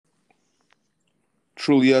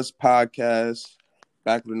Truly Us podcast.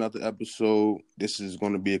 Back with another episode. This is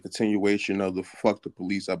going to be a continuation of the Fuck the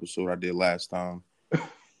Police episode I did last time.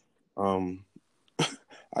 Um,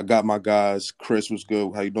 I got my guys. Chris, what's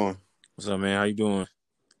good? How you doing? What's up, man? How you doing?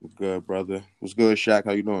 Good, brother. What's good, Shaq?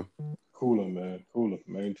 How you doing? Cooling, man. Cooling.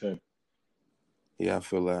 Maintain. Yeah, I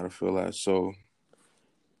feel that. So,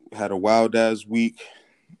 had a wild ass week.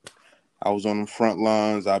 I was on the front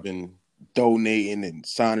lines. I've been donating and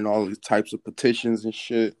signing all these types of petitions and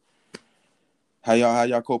shit. How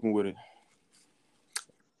y'all coping with it?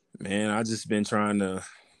 Man, I just been trying to.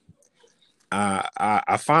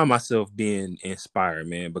 I find myself being inspired,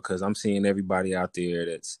 man, because I'm seeing everybody out there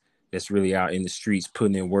that's really out in the streets,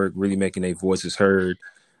 putting in work, really making their voices heard.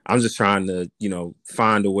 I'm just trying to,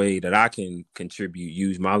 find a way that I can contribute,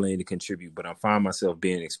 use my lane to contribute. But I find myself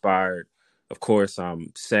being inspired. Of course,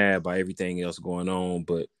 I'm sad by everything else going on,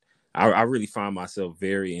 but I really find myself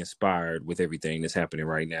very inspired with everything that's happening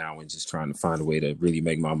right now, and just trying to find a way to really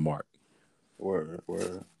make my mark. Word.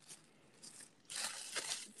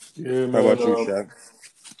 Yeah, man. How about you, Shaq?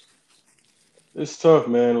 It's tough,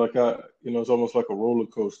 man. It's almost like a roller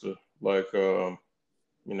coaster.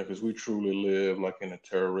 Because we truly live like in a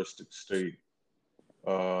terroristic state.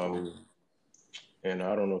 Um, and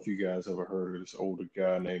I don't know if you guys ever heard of this older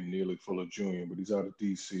guy named Neely Fuller Jr., but he's out of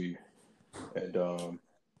DC. And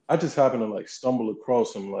I just happened to stumble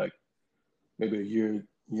across him maybe a year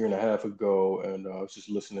and a half ago, and I was just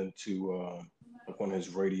listening to one of his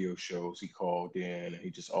radio shows. He called in, and he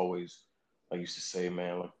just always used to say,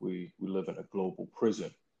 man, we live in a global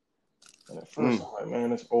prison. And at first I'm like, man,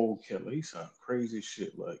 this old killer, he sound crazy as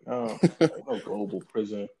shit. Ain't no global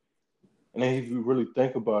prison. And then if you really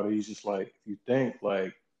think about it, he's just like, if you think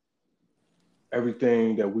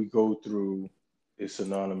everything that we go through is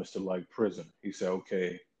synonymous to prison. He said,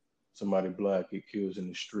 okay, somebody black get killed in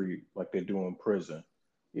the street like they do in prison.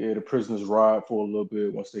 Yeah, the prisoners ride for a little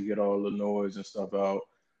bit once they get all the noise and stuff out.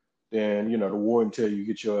 Then, the warden tell you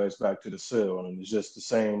get your ass back to the cell. And it's just the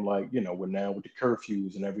same, we're now with the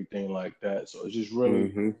curfews and everything like that. So it's just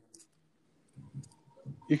really,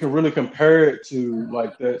 you can really compare it to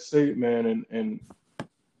that state, man. And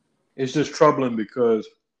it's just troubling because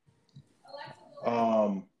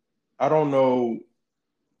I don't know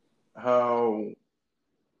how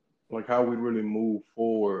we really move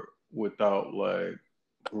forward without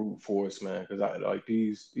brute force, man. Because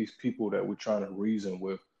these people that we're trying to reason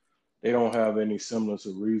with, they don't have any semblance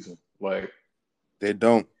of reason. They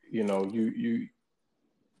don't. You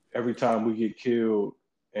every time we get killed,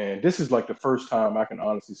 and this is the first time I can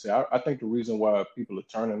honestly say, I think the reason why people are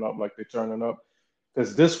turning up like they're turning up,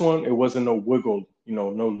 because this one, it wasn't no wiggle, no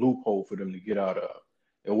loophole for them to get out of.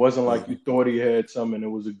 It wasn't like you thought he had something and it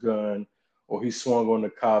was a gun, or he swung on the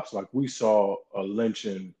cops. Like we saw a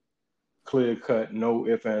lynching, clear cut, no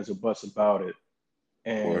ifs, ands, or buts about it.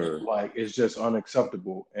 And it's just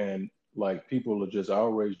unacceptable. And people are just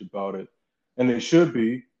outraged about it. And they should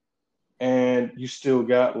be. And you still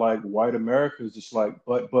got white Americans just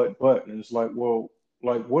but. And it's well,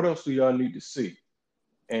 what else do y'all need to see?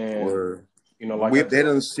 And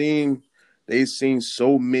they've seen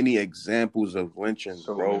so many examples of lynchings,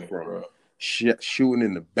 from shooting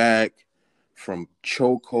in the back, from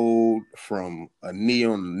chokehold, from a knee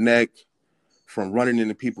on the neck, from running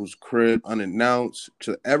into people's crib unannounced,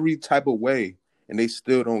 to every type of way, and they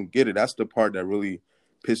still don't get it. That's the part that really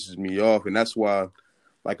pisses me off, and that's why,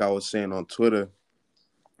 like I was saying on Twitter,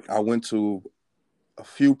 I went to a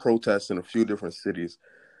few protests in a few different cities.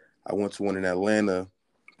 I went to one in Atlanta,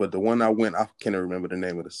 but the one I went, I can't remember the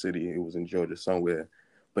name of the city. It was in Georgia somewhere,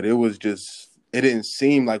 but it didn't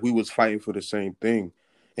seem like we was fighting for the same thing.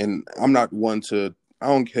 And I'm not one to, I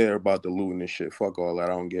don't care about the looting and shit. Fuck all that.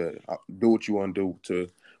 I don't get it. Do what you want to do to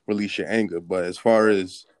release your anger. But as far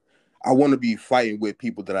as, I want to be fighting with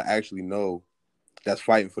people that I actually know that's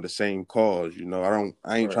fighting for the same cause.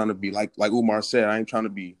 I ain't trying to be like Umar said, I ain't trying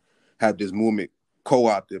to have this movement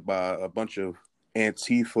co-opted by a bunch of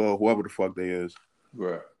Antifa or whoever the fuck they is.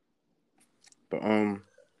 Right. But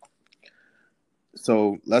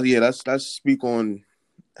so let's speak on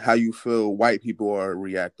how you feel white people are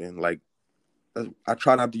reacting. I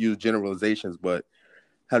try not to use generalizations, but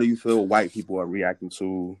how do you feel white people are reacting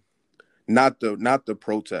to not the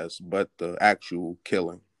protests, but the actual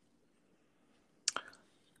killing?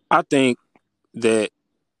 I think that,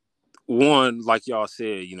 one, like y'all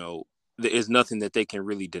said, there is nothing that they can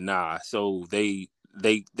really deny. So they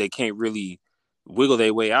can't really wiggle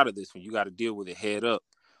their way out of this one. You got to deal with it head up.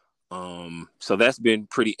 So that's been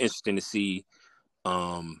pretty interesting to see,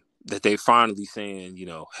 that they finally saying,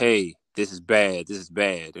 hey, this is bad. This is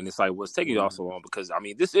bad. And it's like, what's taking y'all so long? Because, I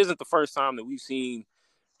mean, this isn't the first time that we've seen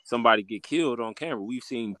somebody get killed on camera. We've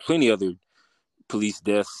seen plenty other police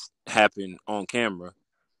deaths happen on camera.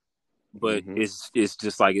 But it's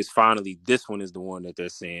just like, it's finally, this one is the one that they're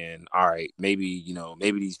saying, all right, maybe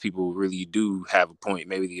these people really do have a point.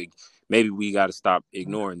 Maybe we got to stop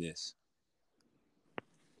ignoring this.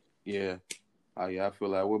 Yeah. I feel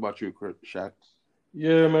like. What about you, Shaq?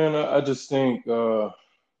 Yeah, man. I just think, to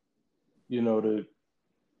be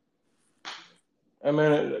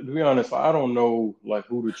honest, I don't know like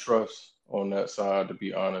who to trust on that side. To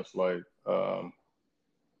be honest, like,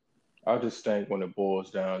 I just think when it boils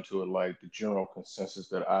down to it, like the general consensus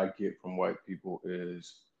that I get from white people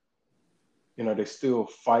is, they're still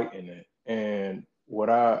fighting it. And what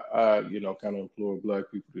I kind of implore black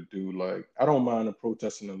people to do, like, I don't mind the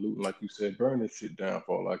protesting and looting, like you said, burn this shit down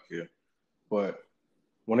for all I care. But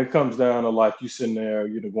when it comes down to like you sitting there,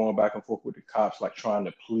 going back and forth with the cops, like trying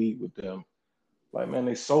to plead with them, like, man,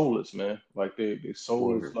 they soulless, man. Like they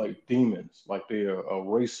soulless like demons, like they are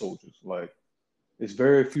race soldiers. Like, it's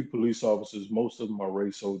very few police officers. Most of them are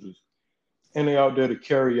race soldiers, and they out there to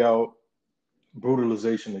carry out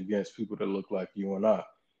brutalization against people that look like you and I.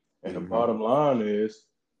 And the bottom line is,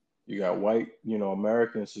 you got white,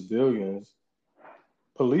 American civilians.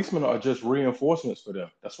 Policemen are just reinforcements for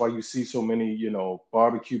them. That's why you see so many,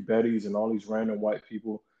 barbecue Bettys and all these random white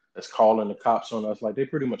people that's calling the cops on us. Like, they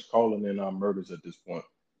pretty much calling in our murders at this point.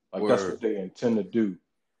 Like, that's what they intend to do.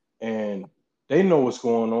 And they know what's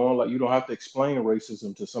going on. Like, you don't have to explain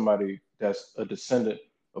racism to somebody that's a descendant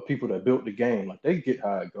of people that built the game. Like, they get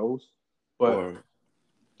how it goes. But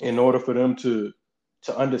in order for them to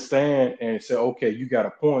understand and say, okay, you got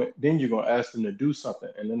a point, then you're going to ask them to do something.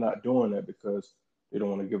 And they're not doing that because they don't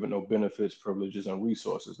want to give it no benefits, privileges, and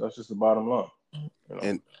resources. That's just the bottom line.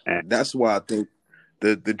 And that's why I think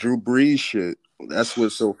the Drew Brees shit, that's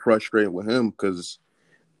what's so frustrating with him, because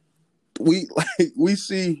we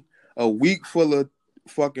see a week full of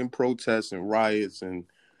fucking protests and riots and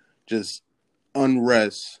just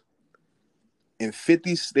unrest in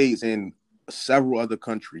 50 states and several other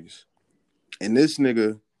countries. And this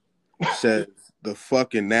nigga says the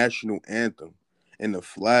fucking national anthem and the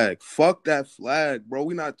flag. Fuck that flag, bro.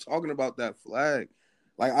 We not talking about that flag.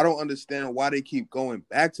 Like, I don't understand why they keep going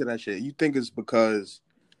back to that shit. You think it's because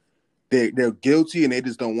they're guilty and they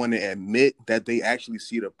just don't want to admit that they actually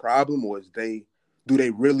see the problem, or do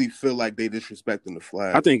they really feel like they disrespecting the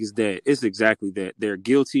flag? I think it's exactly that. They're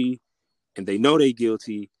guilty and they know they're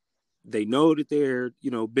guilty. They know that they're,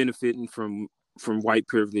 benefiting from white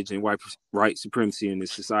privilege and white supremacy in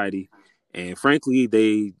this society. And frankly,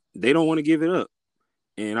 they don't want to give it up.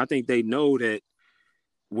 And I think they know that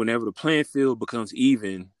whenever the playing field becomes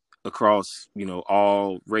even across,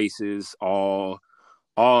 all races, all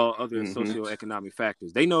other socioeconomic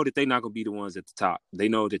factors, they know that they're not going to be the ones at the top. They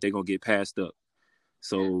know that they're going to get passed up.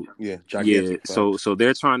 So so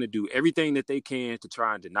they're trying to do everything that they can to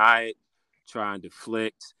try and deny it, try and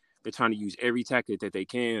deflect. They're trying to use every tactic that they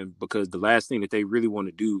can, because the last thing that they really want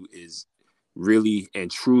to do is really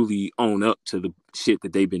and truly own up to the shit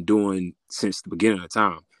that they've been doing since the beginning of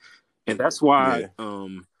time. And that's why,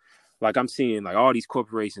 like, I'm seeing like all these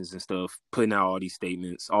corporations and stuff putting out all these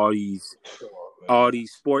statements, all these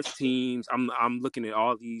sports teams. I'm looking at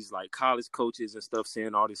all these like college coaches and stuff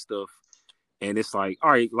saying all this stuff, and it's like,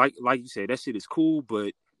 all right, like you said, that shit is cool,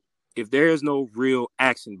 but if there's no real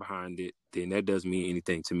action behind it, then that doesn't mean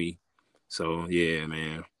anything to me. So yeah,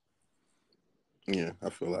 man. Yeah, I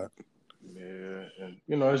feel that. Yeah, and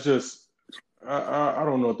it's just I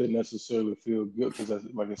don't know if they necessarily feel good, because,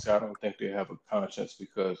 like I said, I don't think they have a conscience,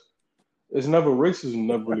 because racism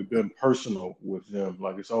never really been personal with them.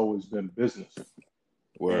 Like, it's always been business.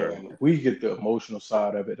 And we get the emotional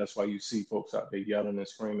side of it. That's why you see folks out there yelling and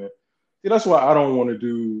screaming. See, that's why I don't want to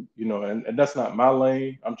do, and that's not my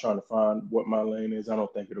lane. I'm trying to find what my lane is. I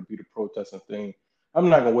don't think it'll be the protesting thing. I'm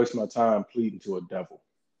not going to waste my time pleading to a devil.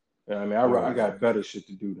 You know what I mean? I got better shit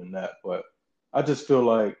to do than that. But I just feel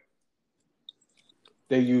like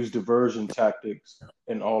they use diversion tactics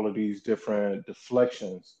and all of these different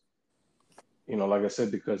deflections, like I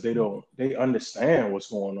said, because they understand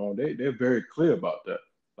what's going on. They're very clear about that.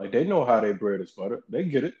 Like, they know how their bread is buttered. They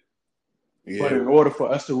get it. Yeah. But in order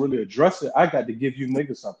for us to really address it, I got to give you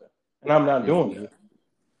niggas something, and I'm not doing that.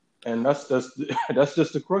 And that's just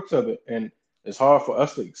the crux of it. And it's hard for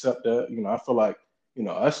us to accept that. I feel like,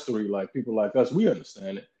 us three, like people like us, we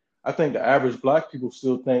understand it. I think the average black people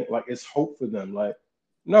still think like it's hope for them. Like,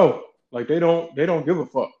 no, like they don't give a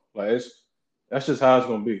fuck. Like, that's just how it's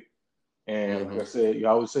gonna be. And like I said, you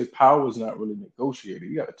always say power is not really negotiated.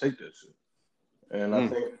 You got to take that shit. And I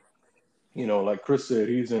think like Chris said,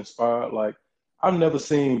 he's inspired. Like, I've never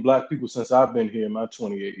seen black people since I've been here in my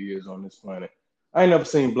 28 years on this planet. I ain't never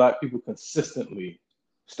seen black people consistently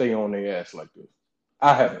stay on their ass like this.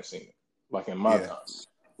 I haven't seen it, like in my Yeah. time.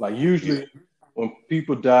 Like, Yeah. usually when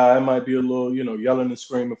people die, it might be a little, yelling and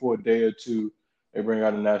screaming for a day or two. They bring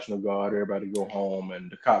out the National Guard, everybody go home,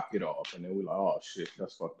 and the cop get off. And then we're like, oh, shit,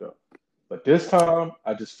 that's fucked up. But this time,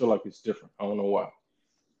 I just feel like it's different. I don't know why.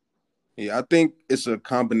 Yeah, I think it's a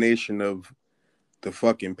combination of the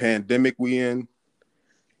fucking pandemic we in,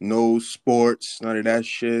 no sports, none of that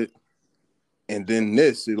shit. And then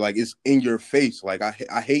it's in your face. Like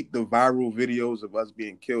I hate the viral videos of us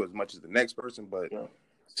being killed as much as the next person, but Yeah.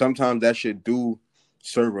 sometimes that shit do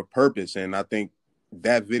serve a purpose. And I think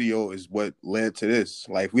that video is what led to this.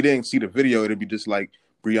 Like if we didn't see the video, it'd be just like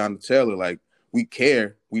Breonna Taylor. Like we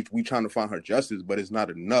care, we trying to find her justice, but it's not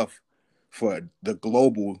enough for the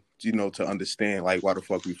global, to understand like why the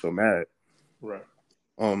fuck we so mad. Right.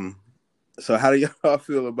 So how do y'all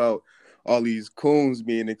feel about all these coons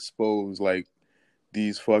being exposed, like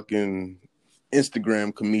these fucking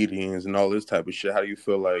Instagram comedians and all this type of shit? How do you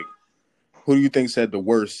feel like, who do you think said the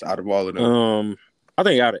worst out of all of them? I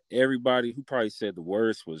think out of everybody, who probably said the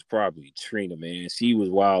worst was probably Trina, man. She was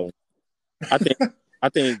wild. I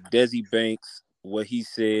think Desi Banks, what he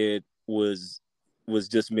said was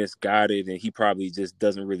just misguided, and he probably just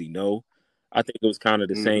doesn't really know. I think it was kind of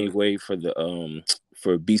the same way for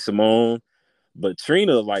for B Simone. But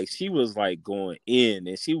Trina, like, she was like going in,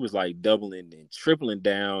 and she was like doubling and tripling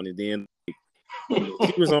down, and then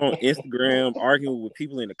she was on Instagram arguing with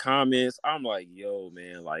people in the comments. I'm like, yo,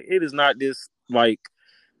 man, like, it is not this, like,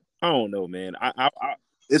 I don't know, man.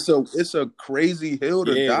 It's a crazy hill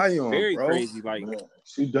to Yeah, die on, very bro. crazy. Like, Man,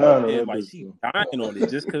 she dying on yeah, that like bitch. she dying on it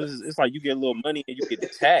just because it's like you get a little money and you get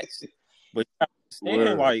detached. But you understand,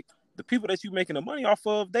 Word. like, the people that you making the money off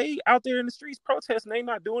of, they out there in the streets protesting. They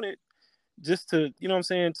not doing it just to, you know what I'm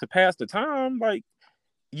saying, to pass the time. Like,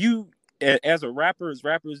 you, as rappers,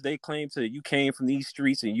 they claim to, you came from these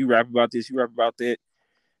streets and you rap about this, you rap about that.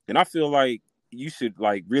 And I feel like you should,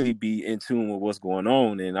 like, really be in tune with what's going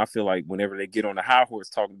on. And I feel like whenever they get on the high horse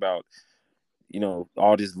talking about,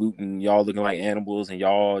 all this looting, y'all looking like animals, and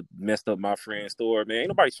y'all messed up my friend's store, man, ain't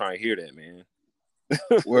nobody trying to hear that, man.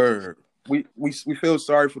 Word. We feel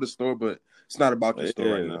sorry for the store, but it's not about the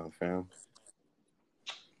store right Yeah. now, fam.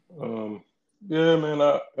 Yeah, man,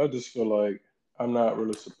 I just feel like I'm not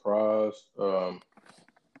really surprised. And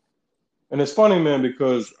it's funny, man,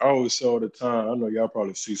 because I always say all the time, I know y'all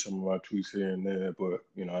probably see some of my tweets here and there, but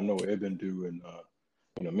I know Eben do, and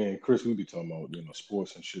me and Chris, we be talking about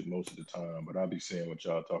sports and shit most of the time, but I be saying what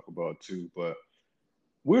y'all talk about too. But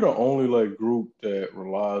we're the only like group that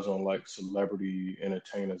relies on like celebrity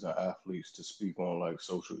entertainers and athletes to speak on like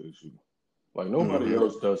social issues. Like nobody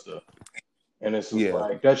else does that. And it's Yeah.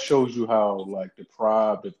 like that shows you how like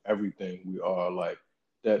deprived of everything we are. Like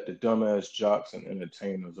that the dumbass jocks and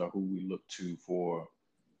entertainers are who we look to for,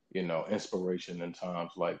 inspiration in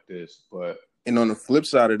times like this. But And on the flip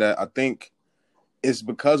side of that, I think it's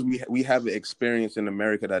because we have an experience in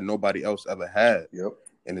America that nobody else ever had. yep.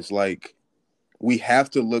 And it's like we have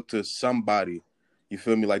to look to somebody. You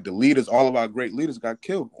feel me? Like the leaders, all of our great leaders got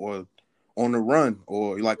killed or on the run,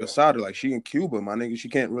 or like Asada, like she in Cuba, my nigga, she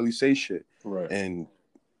can't really say shit. Right. And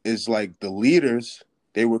it's like the leaders,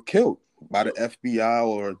 they were killed by the FBI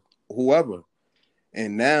or whoever.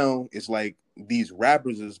 And now it's like these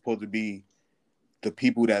rappers are supposed to be the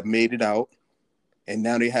people that made it out. And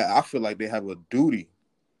now I feel like they have a duty.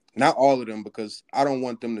 Not all of them, because I don't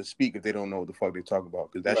want them to speak if they don't know what the fuck they talk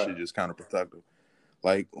about, because that Right. shit is counterproductive.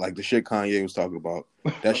 Like the shit Kanye was talking about,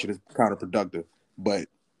 that shit is counterproductive. But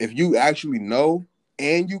if you actually know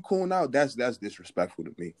and you cool out, that's disrespectful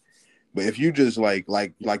to me. But if you just like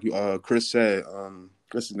Chris said,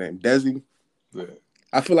 what's his name, Desi? Yeah.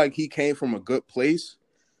 I feel like he came from a good place,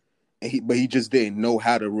 but he just didn't know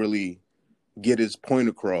how to really get his point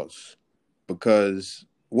across, because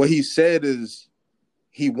what he said is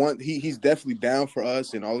he's definitely down for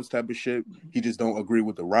us and all this type of shit. He just don't agree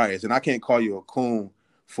with the riots, and I can't call you a coon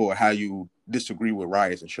for how you disagree with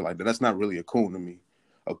riots and shit like that. That's not really a coon to me.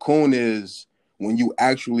 A coon is when you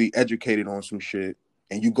actually educated on some shit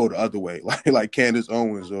and you go the other way, like Candace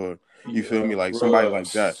Owens, or you feel me, like somebody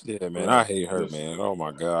like that. Yeah, man, I hate her, man. Oh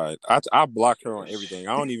my god, I block her on everything.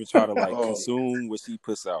 I don't even try to like consume what she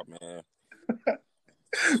puts out, man.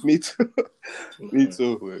 Me too. Me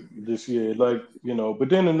too. But just like But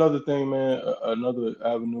then another thing, man, another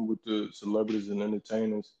avenue with the celebrities and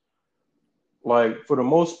entertainers. Like for the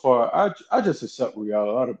most part, I just accept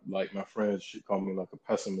reality. A lot of like my friends should call me like a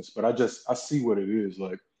pessimist, but I see what it is.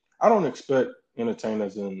 Like I don't expect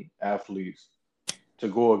entertainers and athletes to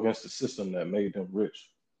go against the system that made them rich.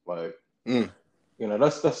 Like, Mm.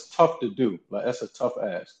 that's tough to do. Like that's a tough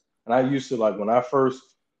ask. And I used to like when I first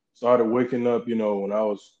started waking up, when I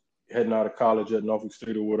was heading out of college at Norfolk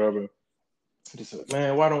State or whatever, just like,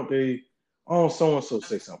 man, why don't they? Oh, so and so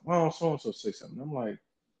say something. Why don't so and so say something? I'm like,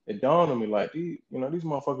 it dawned on me like these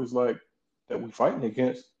motherfuckers like that we fighting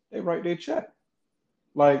against. They write their check.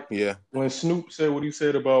 Like Yeah. when Snoop said what he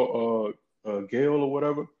said about Gail or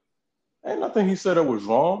whatever, ain't nothing he said that was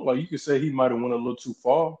wrong. Like you could say he might have went a little too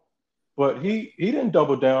far, but he didn't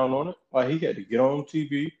double down on it. Like he had to get on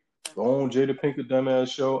TV, go on Jada Pinkett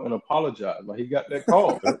dumbass show and apologize. Like he got that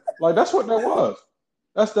call. Like that's what that was.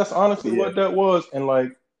 That's honestly Yeah. what that was. And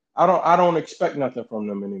like I don't expect nothing from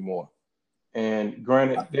them anymore. And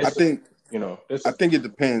granted, I think this I is think it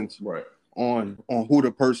depends right. on who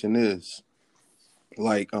the person is.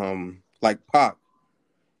 Like Pac,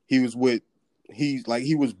 he was with he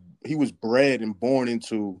was bred and born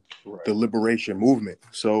into Right. the liberation movement.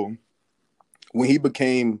 So when he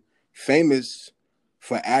became famous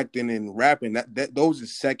for acting and rapping, that those are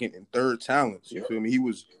second and third talents. You Yep. feel me? He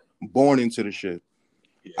was born into the shit.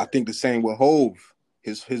 Yeah. I think the same with Hove.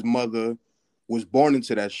 His mother was born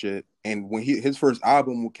into that shit. And when his first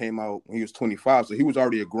album came out when he was 25, so he was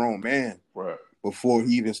already a grown man Right. before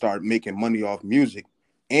he even started making money off music.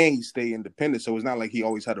 And he stayed independent. So it's not like he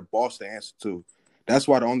always had a boss to answer to. That's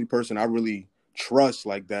why the only person I really trust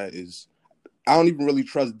like that is I don't even really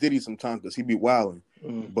trust Diddy sometimes because he be wilding.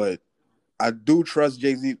 Mm. But I do trust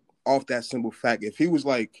Jay-Z off that simple fact.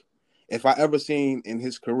 If I ever seen in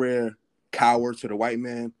his career cower to the white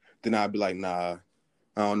man, then I'd be like, nah,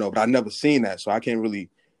 I don't know. But I never seen that, so I can't really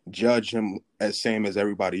judge him as same as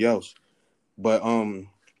everybody else. But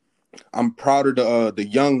I'm proud of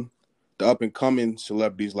the up and coming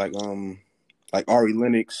celebrities like Ari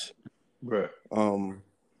Lennox. Right.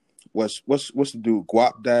 What's the dude?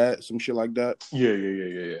 Guap Dad, some shit like that.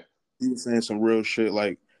 Yeah. He was saying some real shit.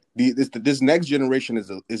 Like this next generation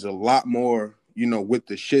is a lot more with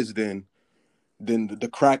the shits than the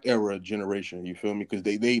crack era generation. You feel me? Because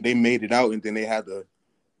they made it out and then they had to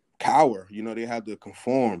cower. They had to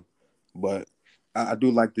conform. But I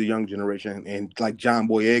do like the young generation and like John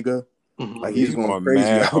Boyega. Mm-hmm. Like Yeah, he's he going going crazy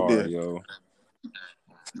mad out hard, there. yo.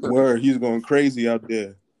 Word, he's going crazy out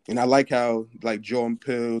there. And I like how like Jordan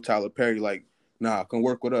Peele, Tyler Perry, like, nah, come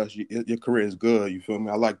work with us. Your career is good. You feel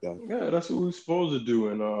me? I like that. Yeah, that's what we're supposed to do.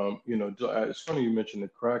 And it's funny you mentioned the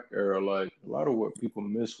crack era. Like a lot of what people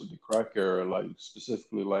miss with the crack era, like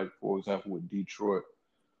specifically, like for example, with Detroit.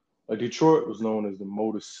 Like Detroit was known as the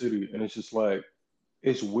Motor City, and it's just like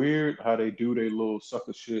it's weird how they do their little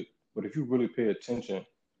sucker shit. But if you really pay attention,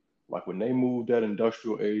 like when they moved that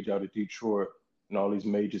industrial age out of Detroit and all these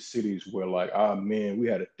major cities where like, ah man, we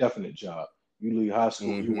had a definite job. You leave high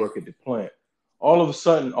school, you Mm-hmm. work at the plant. All of a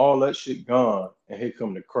sudden, all that shit gone, and here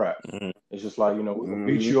come the crack. Mm. It's just like, we're gonna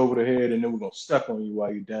beat Mm-hmm. you over the head and then we're gonna step on you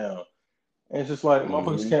while you're down. And it's just like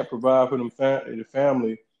motherfuckers Mm-hmm. can't provide for the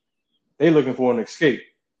family. They looking for an escape.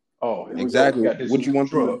 Oh, here we go. We Exactly. got this What you new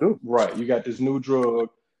want them to drug. do? Right. You got this new drug.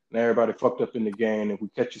 Now everybody fucked up in the game. If we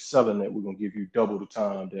catch you selling it, we're gonna give you double the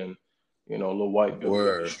time than, a little white Billy up the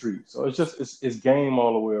Word. street. So it's just it's game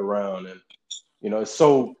all the way around. And it's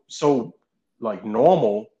so like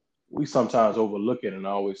normal. We sometimes overlook it and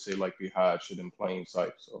I always say like we hide shit in plain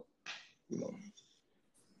sight. So, you know.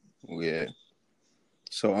 Yeah.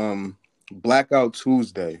 So Blackout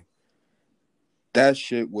Tuesday. That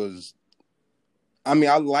shit was. I mean,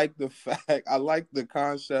 I like the fact. I like the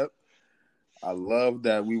concept. I love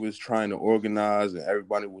that we was trying to organize and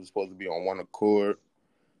everybody was supposed to be on one accord.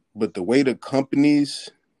 But the way the companies,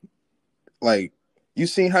 like, you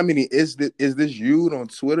seen how many is this you on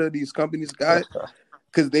Twitter these companies got?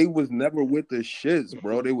 Because they was never with the shits,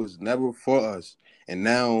 bro. They was never for us. And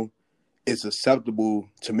now it's acceptable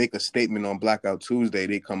to make a statement on Blackout Tuesday.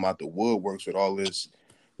 They come out the woodworks with all this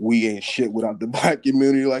we ain't shit without the black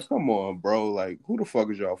community. Like, come on, bro. Like, who the fuck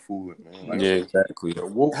is y'all fooling, man? Like, Yeah, exactly. The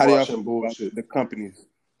woke how do y'all washing feel about bullshit. the companies?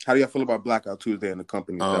 How do y'all feel about Blackout Tuesday and the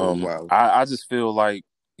companies that was wild? I just feel like,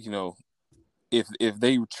 if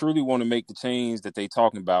they truly want to make the change that they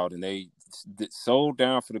talking about and they so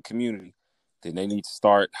down for the community, then they need to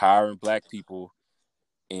start hiring black people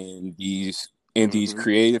in these Mm-hmm.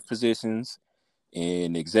 creative positions,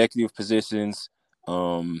 in executive positions.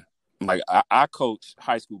 Like I coach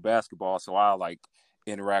high school basketball, so I like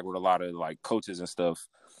interact with a lot of like coaches and stuff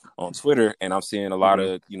on Twitter, and I'm seeing a lot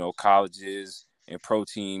Mm-hmm. of colleges and pro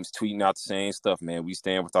teams tweeting out the same stuff. Man, we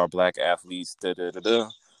stand with our black athletes. Da da da da.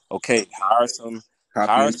 Okay, hire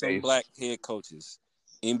Copy some and black paste. head coaches.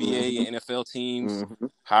 NBA and NFL teams, Mm-hmm.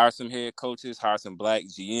 hire some head coaches, hire some black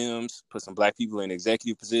GMs, put some black people in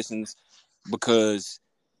executive positions, because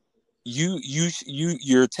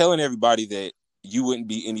you're telling everybody that you wouldn't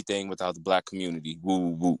be anything without the black community. Woo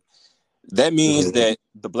woo woo. That means that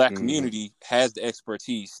the black community has the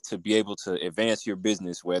expertise to be able to advance your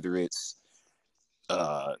business, whether it's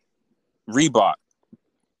Reebok.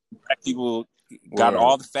 Black people got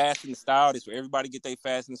all the fashion and style. That's where everybody get their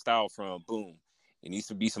fashion and style from. Boom. It needs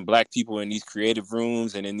to be some black people in these creative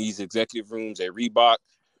rooms and in these executive rooms at Reebok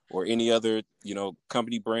or any other,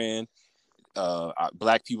 company brand.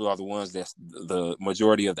 Black people are the ones that's the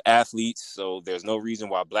majority of the athletes. So there's no reason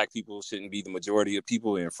why black people shouldn't be the majority of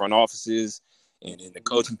people in front offices and in the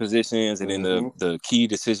coaching positions and in the key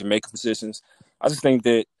decision-making positions. I just think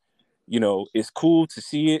that, it's cool to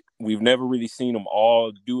see it. We've never really seen them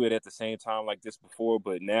all do it at the same time like this before,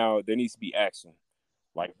 but now there needs to be action.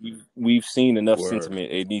 Like we've seen enough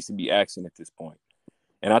sentiment. It needs to be action at this point.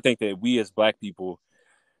 And I think that we as black people,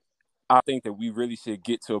 I think that we really should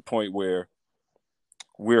get to a point where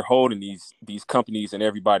we're holding these companies and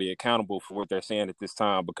everybody accountable for what they're saying at this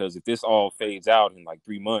time, because if this all fades out in like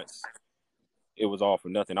 3 months, it was all for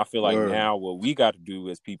nothing. I feel like now what we got to do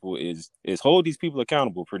as people is hold these people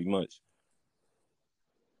accountable pretty much.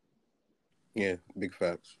 Yeah, big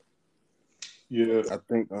facts. Yeah. I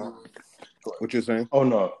think what you're saying? Oh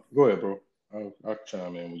no. Go ahead, bro. I'll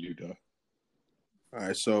chime in when you're done. All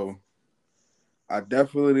right, so I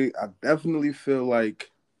definitely feel like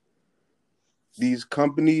these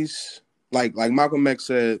companies, like Malcolm X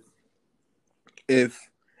said, if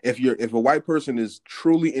a white person is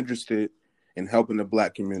truly interested in helping the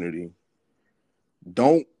black community,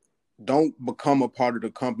 don't become a part of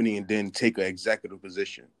the company and then take an executive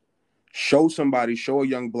position. Show a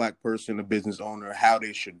young black person, a business owner, how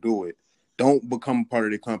they should do it. Don't become a part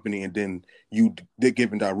of the company and then they're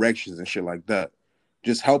giving directions and shit like that.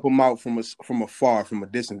 Just help them out from afar, from a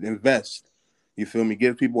distance. Invest. You feel me?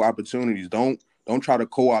 Give people opportunities. Don't try to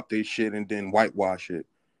co-opt their shit and then whitewash it.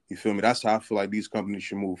 You feel me? That's how I feel like these companies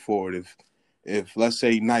should move forward. If let's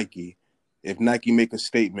say Nike make a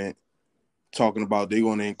statement talking about they're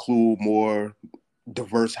going to include more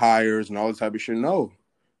diverse hires and all this type of shit, no.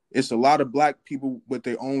 It's a lot of black people with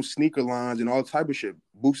their own sneaker lines and all type of shit.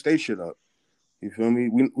 Boost their shit up. You feel me?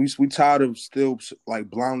 We tired of still like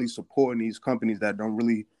blindly supporting these companies that don't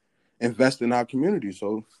really invest in our community.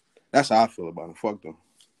 So that's how I feel about them. Fuck them.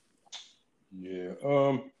 Yeah.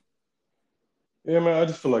 Yeah, man. I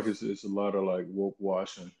just feel like it's a lot of like woke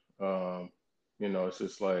washing. It's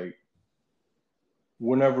just like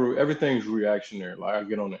whenever everything's reactionary. Like I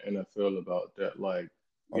get on the NFL about that. Like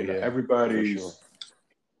everybody's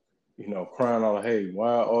crying out, hey, why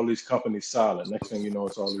are all these companies silent? Next thing you know,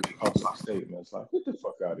 it's all these public statements. Like, get the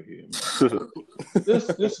fuck out of here, man.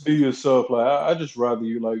 Like, just be yourself. Like, I just rather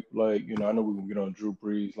you I know we can get on Drew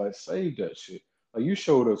Brees. Like, save that shit. Like, you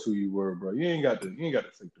showed us who you were, bro. You ain't got to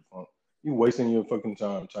fake the funk. You wasting your fucking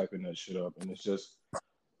time typing that shit up, and it's just,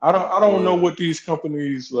 I don't know what these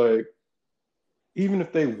companies like. Even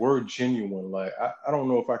if they were genuine, like, I don't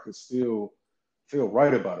know if I could still feel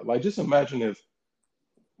right about it. Like, just imagine if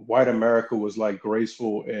white America was like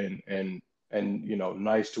graceful and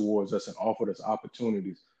nice towards us and offered us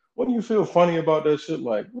opportunities. Wouldn't you feel funny about that shit?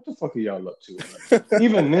 Like, what the fuck are y'all up to? Like,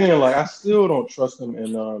 even then, like, I still don't trust them.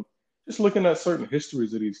 And just looking at certain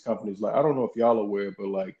histories of these companies, like, I don't know if y'all are aware, but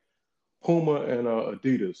like Puma and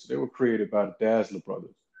Adidas, they were created by the Dassler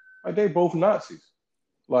brothers. Like, they both Nazis.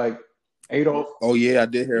 Like Adolf. Oh yeah, I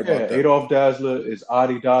did hear about that. Adolf Dassler is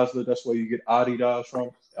Adi Dassler. That's where you get Adidas from,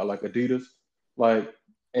 like Adidas. Like,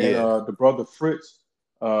 and the brother Fritz,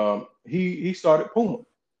 he started Puma,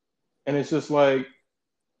 and it's just like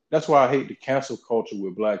that's why I hate the cancel culture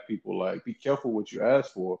with black people. Like, be careful what you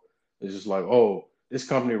ask for. It's just like, oh, this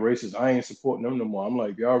company racist. I ain't supporting them no more. I'm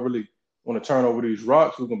like, y'all really want to turn over these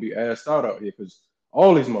rocks? We're gonna be assed out here because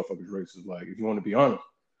all these motherfuckers racist. Like, if you want to be honest,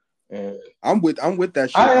 and I'm with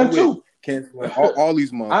that shit. I am too. Canceling all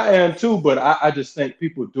these motherfuckers. I am too, but I just think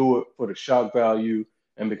people do it for the shock value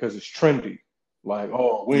and because it's trendy. Like,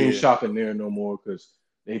 oh, we ain't shopping there no more because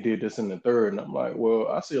they did this in the third. And I'm like, well,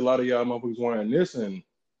 I see a lot of y'all motherfuckers wearing this and,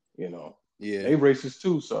 they racist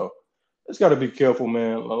too. So it's got to be careful,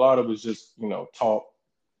 man. A lot of it's just, talk.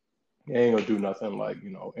 They ain't going to do nothing. Like,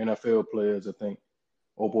 NFL players, I think,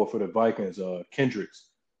 boy for the Vikings, Kendricks,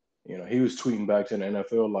 he was tweeting back to the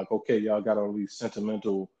NFL like, okay, y'all got all these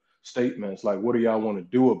sentimental statements. Like, what do y'all want to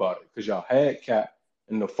do about it? Because y'all had Cap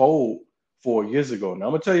in the fold 4 years ago. Now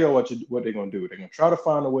I'm gonna tell you what they're gonna do. They're gonna try to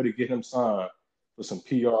find a way to get him signed for some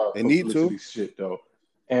PR publicity shit though.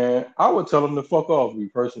 And I would tell them to fuck off, me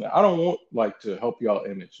personally. I don't want like to help y'all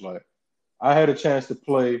image. Like I had a chance to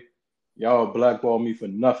play, y'all blackball me for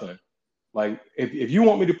nothing. Like if you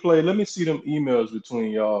want me to play, let me see them emails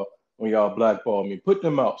between y'all when y'all blackball me. Put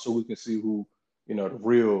them out so we can see who, the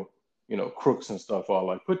real, crooks and stuff are.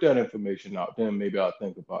 Like put that information out. Then maybe I'll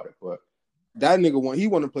think about it. But that nigga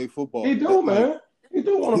want to play he football. do, man. He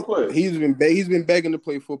do want to play. He's been begging to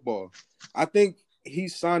play football. I think he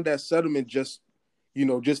signed that settlement just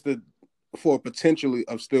for potentially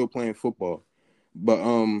of still playing football. But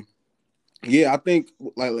yeah, I think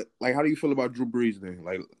like how do you feel about Drew Brees then?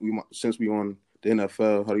 Like since we on the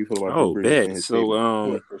NFL, how do you feel about Drew Brees bet. and his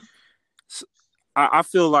So I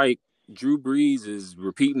feel like Drew Brees is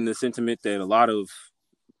repeating the sentiment that a lot of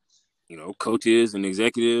coaches and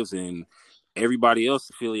executives and everybody else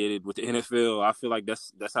affiliated with the NFL. I feel like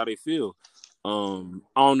that's how they feel. I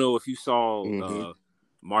don't know if you saw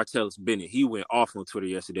Martellus Bennett. He went off on Twitter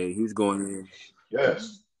yesterday. He was going in.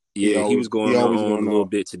 Yes. Yeah, he was going on a little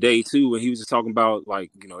bit today too, and he was just talking about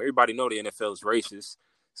everybody know the NFL is racist.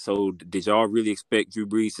 So did y'all really expect Drew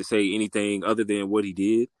Brees to say anything other than what he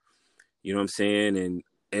did? You know what I'm saying?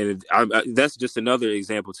 And that's just another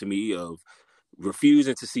example to me of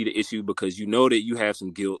refusing to see the issue because you know that you have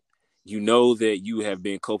some guilt. You know that you have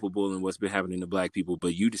been culpable in what's been happening to black people,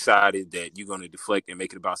 but you decided that you're going to deflect and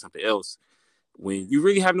make it about something else when you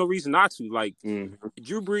really have no reason not to. Like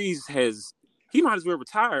Drew Brees he might as well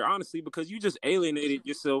retire, honestly, because you just alienated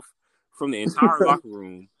yourself from the entire locker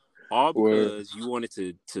room, all because you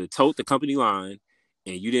wanted to tote the company line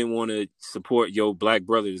and you didn't want to support your black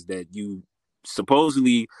brothers that you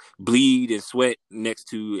supposedly bleed and sweat next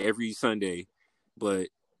to every Sunday. But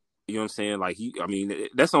you know what I'm saying? Like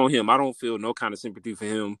that's on him. I don't feel no kind of sympathy for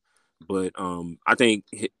him, but I think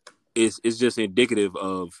it's just indicative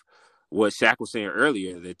of what Shaq was saying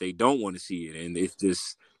earlier, that they don't want to see it, and it's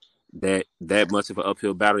just that much of an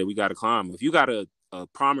uphill battle that we got to climb. If you got a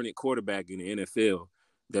prominent quarterback in the NFL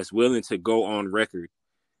that's willing to go on record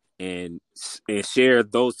and share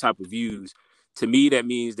those type of views, to me that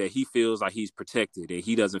means that he feels like he's protected and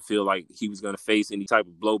he doesn't feel like he was going to face any type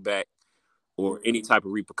of blowback or any type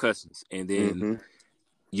of repercussions. And then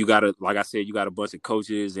you got like I said, you got a bunch of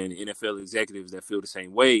coaches and NFL executives that feel the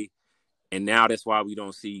same way. And now that's why we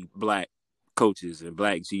don't see black coaches and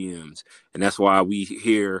black GMs. And that's why we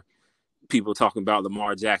hear people talking about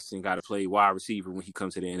Lamar Jackson got to play wide receiver when he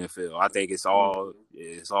comes to the NFL. I think it's all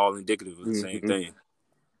indicative of the same thing.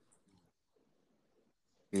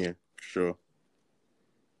 Yeah, sure.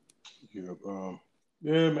 Yeah,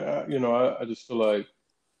 man. I just feel like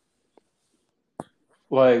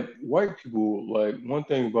white people, like one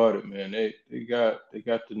thing about it, man, they got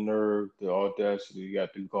the nerve, the audacity, they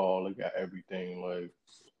got the gall, they got everything.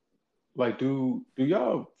 Like do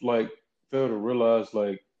y'all like fail to realize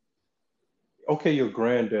like, okay, your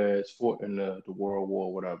granddad's fought in the World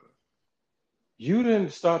War, whatever. You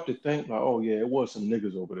didn't stop to think like, oh yeah, it was some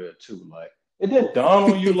niggas over there too. Like it didn't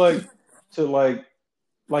dawn on you to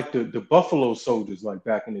the Buffalo Soldiers like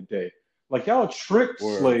back in the day. Like y'all tricked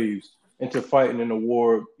slaves into fighting in the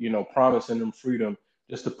war, promising them freedom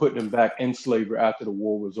just to put them back in slavery after the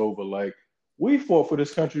war was over. Like we fought for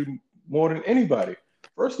this country more than anybody.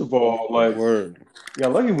 First of all, like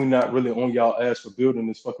lucky we not really on y'all ass for building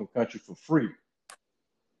this fucking country for free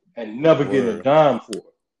and never getting a dime for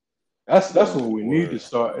it. That's what we need to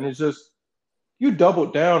start. And it's just you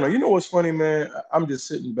doubled down. Or you know what's funny, man? I'm just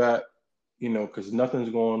sitting back, because nothing's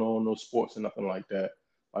going on, no sports and nothing like that.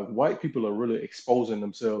 Like white people are really exposing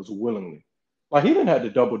themselves willingly. Like he didn't have to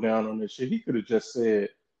double down on this shit. He could have just said,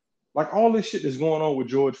 like all this shit that's going on with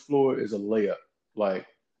George Floyd is a layup. Like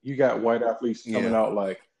you got white athletes coming out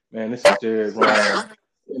like, man, this is dead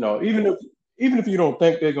wrong. Even if you don't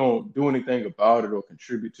think they're gonna do anything about it or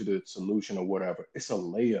contribute to the solution or whatever, it's a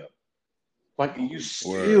layup. Like you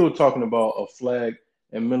still talking about a flag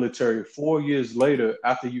and military 4 years later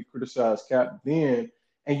after you criticized Cap then,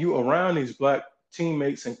 and you around these black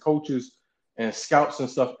teammates and coaches and scouts and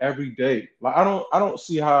stuff every day. Like I don't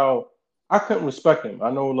see how I couldn't respect him.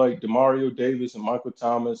 I know like Demario Davis and Michael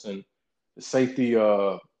Thomas and the safety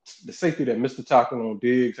that missed the tackle on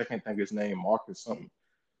Diggs, I can't think his name, Marcus something.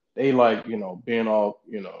 They like, being all,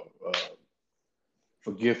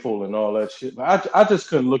 forgetful and all that shit. But I just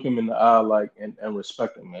couldn't look him in the eye like and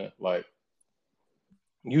respect him, man. Like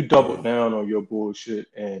you doubled down on your bullshit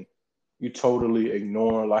and you totally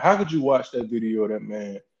ignoring. Like how could you watch that video of that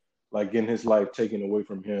man like getting his life taken away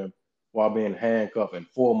from him while being handcuffed and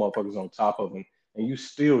 4 motherfuckers on top of him and you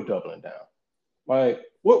still doubling down? Like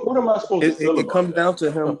what am I supposed to feel about comes that? down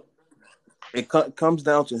to him. It comes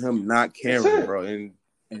down to him not caring, bro.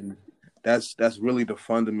 And That's really the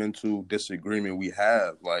fundamental disagreement we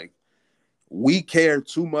have. Like, we care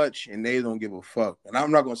too much and they don't give a fuck. And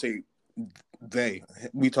I'm not gonna say they.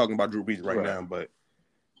 We talking about Drew Brees right now, but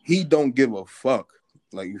he don't give a fuck.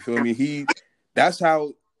 Like, you feel me? That's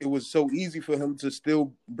how it was so easy for him to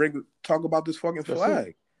still talk about this fucking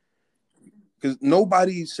flag. Because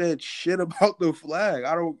nobody said shit about the flag.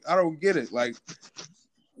 I don't get it. Like,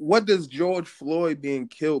 what does George Floyd being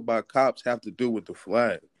killed by cops have to do with the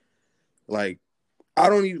flag? Like, I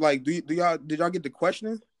don't even like. Did y'all get the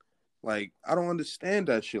question? Like, I don't understand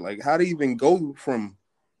that shit. Like, how do you even go from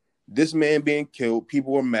this man being killed,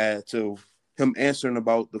 people were mad, to him answering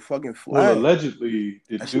about the fucking flag? Well, allegedly,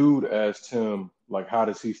 the dude asked him, like, how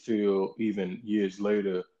does he feel even years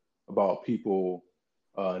later about people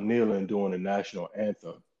kneeling during the national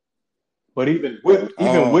anthem? But even with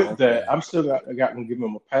that, I'm still got to give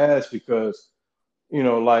him a pass because,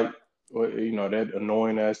 like, that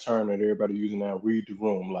annoying ass term that everybody using now, read the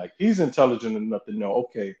room. Like, he's intelligent enough to know,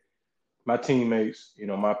 okay, my teammates,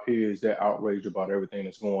 my peers, they're outraged about everything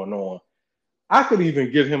that's going on. I could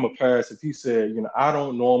even give him a pass if he said, I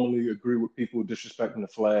don't normally agree with people disrespecting the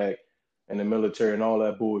flag and the military and all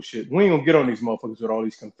that bullshit. We ain't gonna get on these motherfuckers with all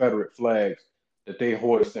these Confederate flags that they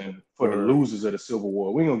hoisting for the losers of the Civil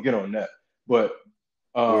War. We ain't gonna get on that. But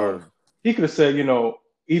he could have said,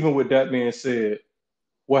 even with that being said,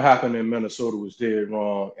 what happened in Minnesota was dead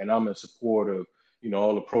wrong, and I'm in support of,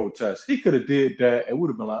 all the protests. He could have did that and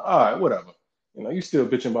would have been like, all right, whatever. You still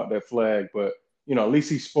bitching about that flag, but, at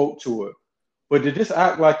least he spoke to it. But to just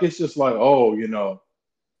act like it's just like, oh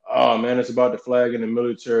man, it's about the flag and the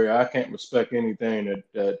military. I can't respect anything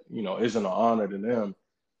that isn't an honor to them.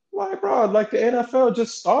 Like, bro, like the NFL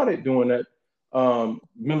just started doing that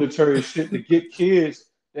military shit to get kids,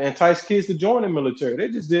 to entice kids to join the military. They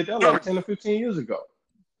just did that like 10 or 15 years ago.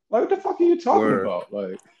 Like, what the fuck are you talking about?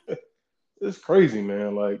 Like, it's crazy,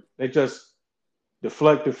 man. Like, they just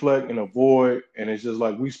deflect, and avoid, and it's just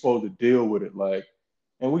like we supposed to deal with it. Like,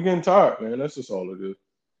 and we getting tired, man. That's just all it is.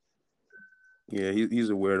 Yeah, he's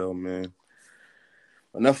a weirdo, man.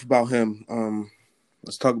 Enough about him.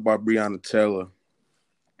 Let's talk about Breonna Taylor.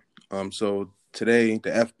 So today the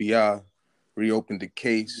FBI reopened the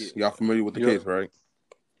case. Y'all familiar with the case, right?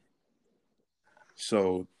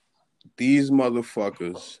 So these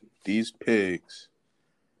motherfuckers, these pigs,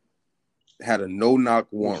 had a no-knock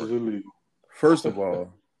warrant. Which is illegal. First of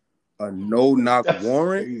all, a no-knock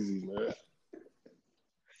warrant? Crazy, man.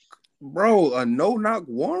 Bro, a no-knock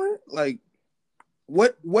warrant? Like,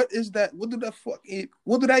 what is that? What did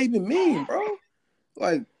that even mean, bro?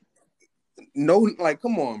 Like,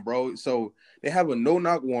 come on, bro. So they have a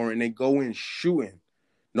no-knock warrant and they go in shooting.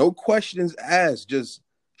 No questions asked, just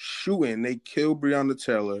shooting. They kill Breonna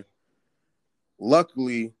Taylor.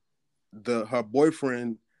 Luckily, her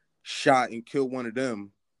boyfriend shot and killed one of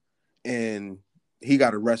them, and he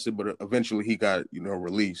got arrested, but eventually he got,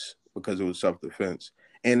 released because it was self-defense.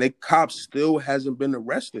 And the cops still hasn't been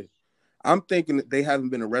arrested. I'm thinking that they haven't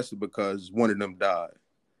been arrested because one of them died.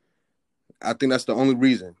 I think that's the only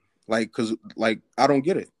reason. Like, because, like, I don't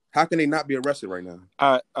get it. How can they not be arrested right now?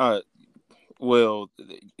 Well,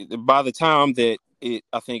 by the time that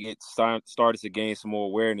I think it started to gain some more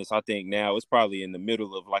awareness, I think now it's probably in the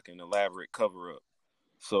middle of like an elaborate cover-up.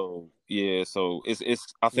 So yeah, so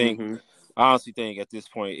it's I think I honestly think at this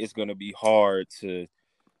point it's going to be hard to,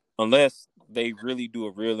 unless they really do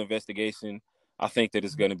a real investigation. I think that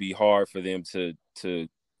it's going to be hard for them to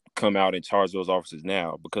come out and charge those officers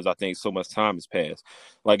now, because I think so much time has passed.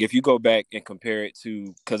 Like, if you go back and compare it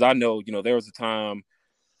to, because I know, there was a time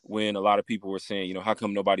when a lot of people were saying, how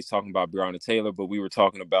come nobody's talking about Breonna Taylor, but we were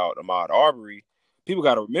talking about Ahmaud Arbery. People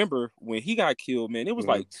got to remember, when he got killed, man, it was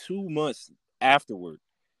like 2 months afterward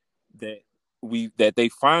that they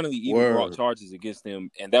finally even brought charges against him,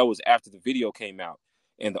 and that was after the video came out.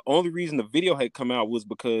 And the only reason the video had come out was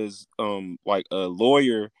because like a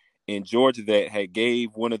lawyer in Georgia that had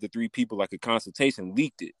gave one of the 3 people like a consultation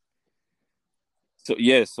leaked it. So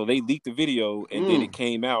so they leaked the video, and then it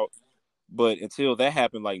came out. But until that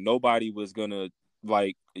happened, like, nobody was gonna,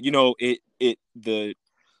 like, the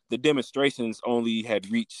demonstrations only had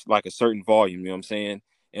reached like a certain volume, you know what I'm saying?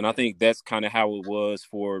 And I think that's kind of how it was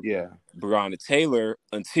for Breonna Taylor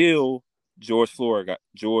until George Floyd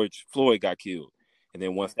got killed. And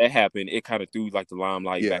then once that happened, it kind of threw like the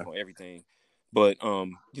limelight back on everything. But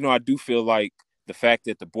I do feel like the fact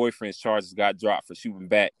that the boyfriend's charges got dropped for shooting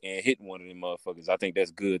back and hitting one of them motherfuckers, I think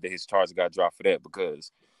that's good that his charges got dropped for that,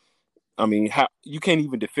 because I mean, how you can't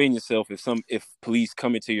even defend yourself if police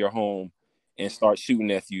come into your home and start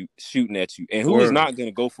shooting at you, and who is not going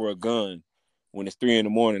to go for a gun when it's 3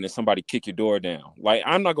 a.m. and somebody kick your door down. Like,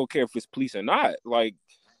 I'm not gonna care if it's police or not. Like,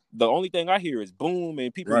 the only thing I hear is boom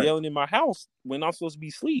and people yelling in my house when I'm supposed to be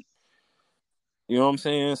asleep. You know what I'm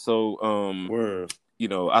saying? So, you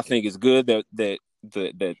know, I think it's good that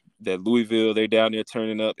Louisville, they're down there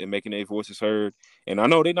turning up and making their voices heard. And I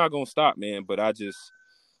know they're not gonna stop, man. But I just,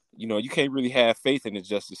 you know, you can't really have faith in the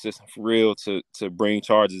justice system for real to bring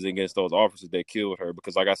charges against those officers that killed her.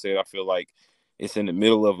 Because, like I said, I feel like it's in the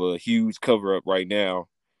middle of a huge cover up right now.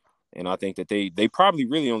 And I think that they probably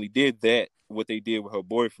really only did that, what they did with her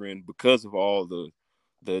boyfriend, because of all the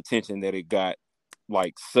attention that it got,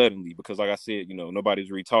 like, suddenly. Because, like I said, you know, nobody's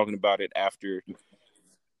really talking about it after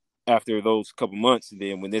those couple months. And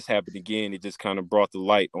then when this happened again, it just kind of brought the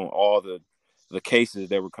light on all the cases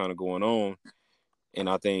that were kind of going on. And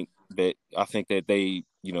I think that they,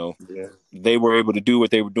 you know, they were able to do what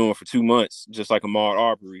they were doing for 2 months, just like Ahmaud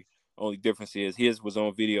Arbery. Only difference is his was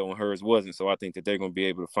on video and hers wasn't. So I think that they're going to be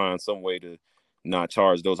able to find some way to not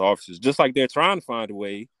charge those officers, just like they're trying to find a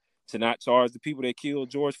way to not charge the people that killed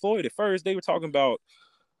George Floyd. At first, they were talking about,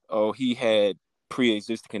 oh, he had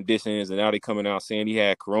pre-existing conditions, and now they're coming out saying he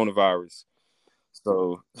had coronavirus.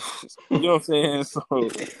 So, you know what I'm saying? So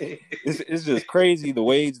it's just crazy the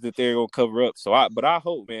ways that they're going to cover up. So but I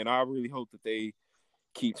hope, man, I really hope that they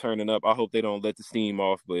keep turning up. I hope they don't let the steam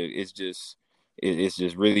off, but it's just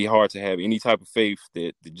really hard to have any type of faith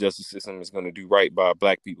that the justice system is going to do right by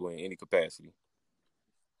Black people in any capacity.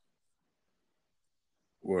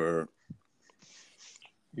 Word.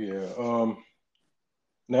 Yeah.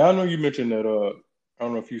 Now I know you mentioned that. I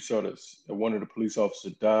don't know if you saw this. That one of the police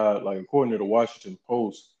officers died. Like, according to the Washington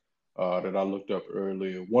Post, that I looked up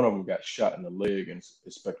earlier, one of them got shot in the leg and is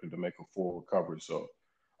expected to make a full recovery. So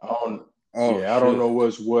I don't. I don't know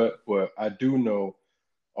what's what, but I do know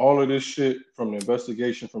all of this shit from the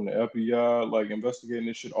investigation from the FBI, like investigating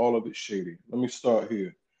this shit, all of it's shady. Let me start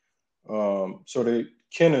here. So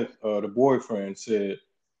Kenneth, the boyfriend, said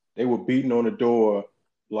they were beating on the door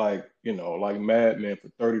like, you know, like madmen for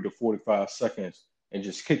 30 to 45 seconds and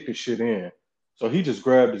just kicked the shit in. So he just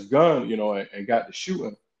grabbed his gun, you know, and got to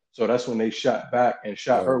shooting. So that's when they shot back and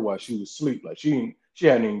shot her while she was asleep. Like, she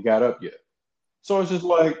hadn't even got up yet. So it's just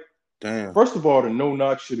like, damn. First of all, the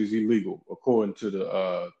no-knock shit is illegal according to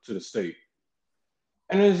the state.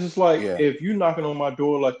 And it's just like, if you knocking on my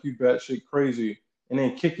door like you batshit crazy and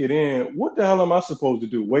then kick it in, what the hell am I supposed to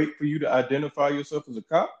do? Wait for you to identify yourself as a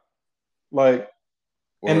cop? Like,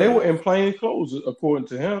 and they were in plain clothes according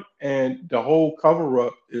to him. And the whole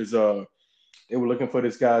cover-up is they were looking for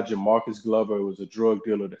this guy, Jamarcus Glover. It was a drug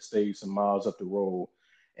dealer that stayed some miles up the road.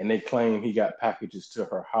 And they claim he got packages to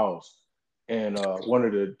her house. And one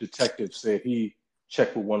of the detectives said he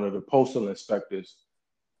checked with one of the postal inspectors,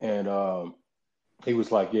 and he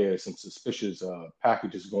was like, "Yeah, some suspicious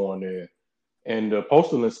packages going there." And the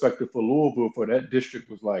postal inspector for Louisville for that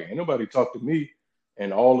district was like, "Ain't nobody talk to me."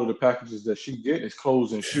 And all of the packages that she get is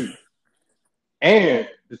clothes and shoes. And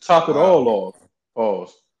to top it all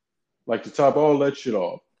off, like to top all that shit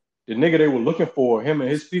off, the nigga they were looking for, him and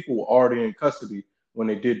his people were already in custody when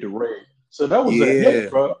they did the raid. So that was a hit,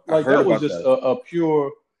 bro. Like, that was just a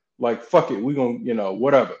pure, like, fuck it, we gonna, you know,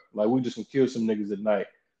 whatever. Like, we just gonna kill some niggas at night.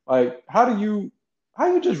 Like, how you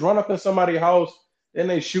just run up in somebody's house and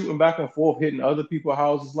they shooting back and forth, hitting other people's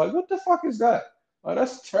houses? Like, what the fuck is that? Like,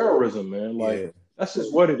 that's terrorism, man. Like, that's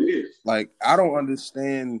just what it is. Like, I don't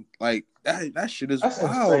understand. Like, that shit is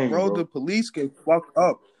wild, insane, bro. The police get fucked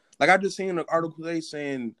up. Like, I just seen an article today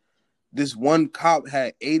saying this one cop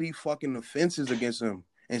had 80 fucking offenses against him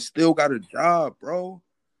and still got a job, bro.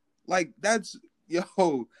 Like, that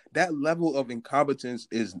level of incompetence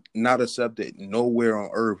is not accepted nowhere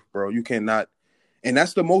on earth, bro. You cannot, and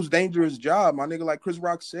that's the most dangerous job, my nigga. Like Chris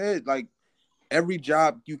Rock said, like, every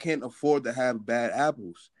job you can't afford to have bad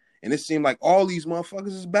apples. And it seemed like all these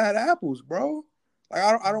motherfuckers is bad apples, bro.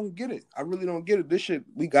 Like, I don't get it. I really don't get it. This shit,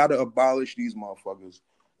 we gotta abolish these motherfuckers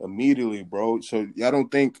immediately, bro. So y'all don't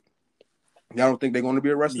think they're going to be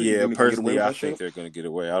arrested? Yeah, personally, I think they're going to get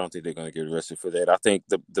away. I don't think they're going to get arrested for that. I think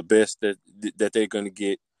the best that they're going to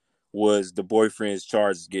get was the boyfriend's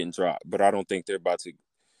charges getting dropped. But I don't think they're about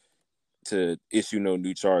to issue no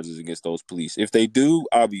new charges against those police. If they do,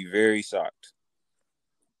 I'll be very shocked.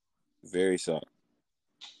 Very shocked.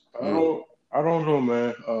 I don't know,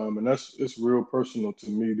 man. And it's real personal to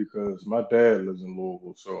me because my dad lives in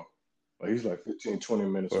Louisville, so he's like 15, 20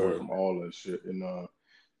 minutes away from all that shit. And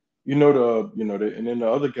and then the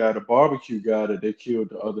other guy, the barbecue guy that they killed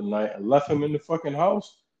the other night and left him in the fucking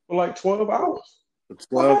house for like 12 hours.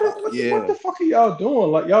 What the fuck are y'all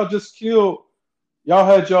doing? Like, y'all just killed, y'all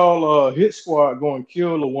had y'all hit squad go and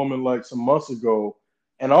kill a woman like some months ago,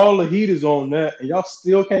 and all the heat is on that, and y'all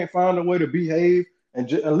still can't find a way to behave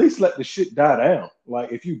and at least let the shit die down.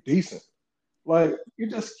 Like if you decent, like you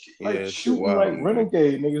just like Yeah, shit shooting like wild, man.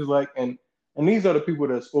 renegade niggas, like and these are the people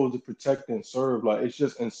that's supposed to protect and serve. Like it's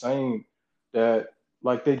just insane that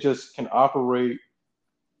like they just can operate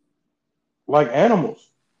like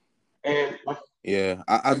animals. And like, Yeah,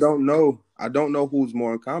 I don't know. I don't know who's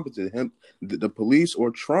more incompetent, him, the police,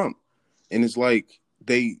 or Trump. And it's like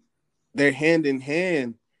they're hand in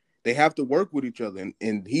hand. They have to work with each other,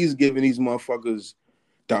 and he's giving these motherfuckers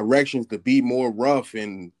directions to be more rough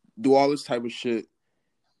and do all this type of shit,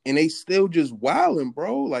 and they still just wilding,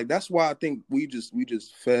 bro. Like that's why I think we just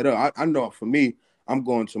fed up. I know for me, I'm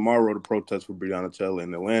going tomorrow to protest for Breonna Taylor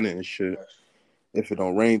in Atlanta and shit if it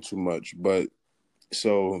don't rain too much. But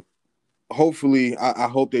so hopefully, I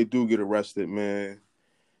hope they do get arrested, man.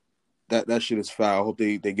 That shit is foul. I hope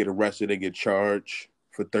they get arrested, they get charged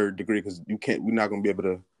for third degree, because we're not gonna be able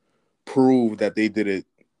to prove that they did it,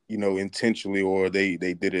 intentionally, or they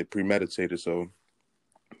did it premeditated. So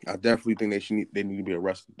I definitely think they need to be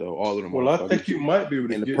arrested though, all of them well, I think motherfuckers. you might be able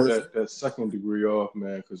to And the get person, that second degree off,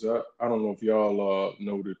 man, because I don't know if y'all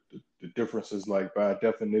know the differences like by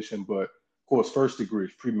definition, but of course, first degree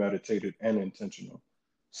is premeditated and intentional.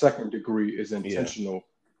 Second degree is yeah, intentional,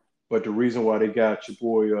 but the reason why they got your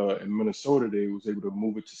boy in Minnesota, they was able to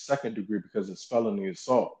move it to second degree because it's felony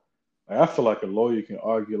assault. Like, I feel like a lawyer can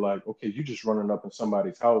argue like, okay, you just running up in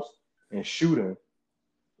somebody's house and shooting.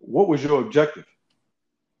 What was your objective?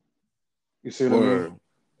 You see what I mean?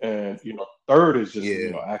 or And third is just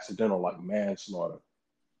yeah, accidental like manslaughter.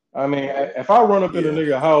 I mean, if I run up in a yeah.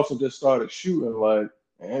 nigga house and just started shooting like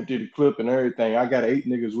and empty the clip and everything, I got 8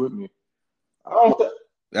 niggas with me. I don't, th-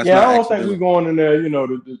 That's yeah, I not don't think we accidental. going in there,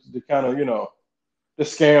 to kind of to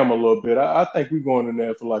scam a little bit. I think we going in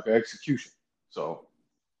there for like an execution. So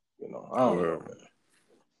I don't know, Or man.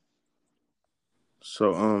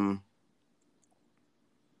 so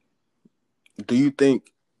do you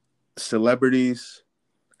think celebrities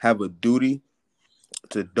have a duty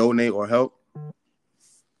to donate or help?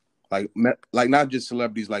 Like not just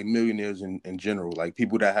celebrities, like millionaires in general, like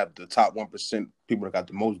people that have the top 1%, people that got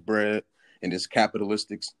the most bread in this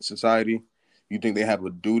capitalistic society. You think they have a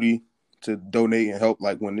duty to donate and help,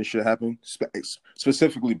 like when this shit happen?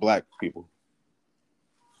 Specifically, black people.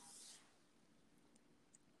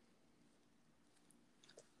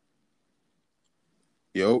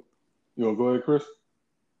 Yo, You want to go ahead, Chris?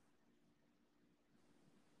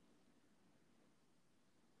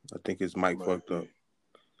 I think his mic Might fucked up.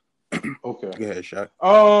 be. Okay. Go ahead, Shaq.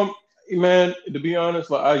 Man, to be honest,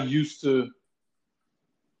 like I used to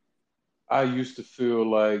feel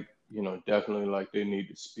like, definitely like they need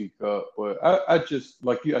to speak up. But I just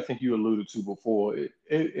like you, I think you alluded to before, it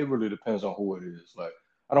really depends on who it is. Like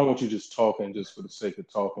I don't want you just talking just for the sake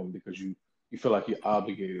of talking because you feel like you're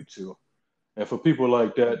obligated to. And for people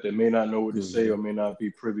like that may not know what to say Mm-hmm. or may not be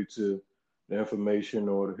privy to the information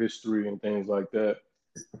or the history and things like that,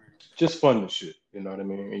 just fund the shit. You know what I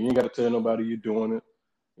mean? And you ain't got to tell nobody you're doing it.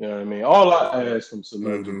 You know what I mean? All I ask from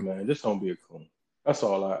celebrities, Mm-hmm. man, just don't be a coon. That's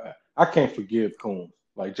all I ask. I can't forgive coons.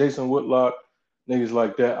 Like Jason Whitlock, niggas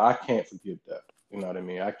like that, I can't forgive that. You know what I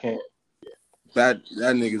mean? I can't. That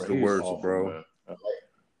nigga's Bro, the he's worst, awful, bro. man.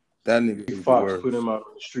 That nigga is the Fox put worst. him out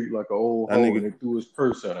on the street like an old That hoe and nigga. they threw his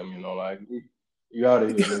purse at him, like, you out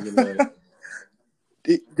of here, nigga.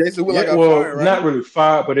 Like, Jason yeah, Whitlock got well, fired, not right? really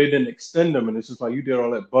fired, but they didn't extend them. And it's just like you did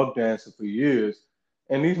all that bug dancing for years.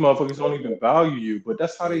 And these motherfuckers don't even value you. But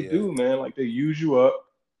that's how Oh they yeah. do, man. Like they use you up.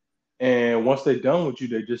 And once they're done with you,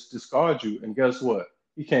 they just discard you. And guess what?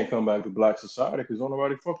 He can't come back to black society because don't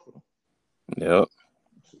nobody fuck with him. Yep.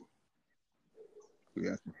 Yeah,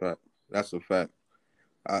 that's a fact. That's a fact.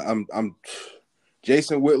 I'm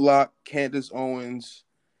Jason Whitlock, Candace Owens,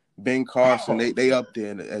 Ben Carson. They up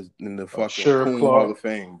there in the fucking Sheriff Coon Hall Clark. of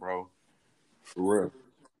Fame, bro. For real.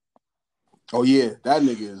 Oh yeah, that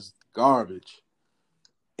nigga is garbage.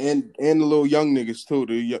 And the little young niggas too.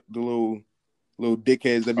 The little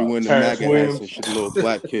dickheads that be wearing the Terrence MAGA hats and Williams. shit. The little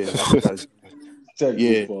black kid. I forgot. That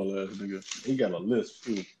Yeah, goofball ass nigga. He got a list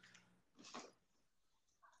too.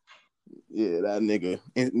 yeah, that nigga.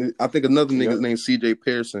 And I think another nigga Yep. named CJ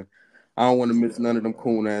Pearson. I don't want to miss none of them Uh,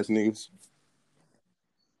 coon ass niggas.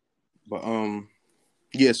 But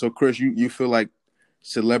yeah. So Chris, you feel like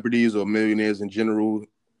celebrities or millionaires in general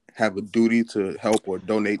have a duty to help or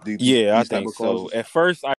donate Yeah, I these type think of so. causes? At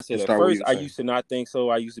Start what first you were I saying. used to not think so.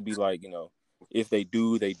 I used to be like, if they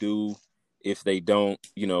do, they do. If they don't,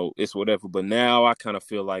 it's whatever. But now I kind of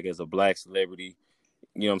feel like as a black celebrity,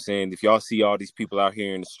 you know what I'm saying? If y'all see all these people out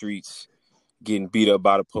here in the streets getting beat up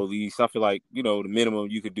by the police, I feel like, the minimum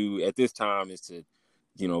you could do at this time is to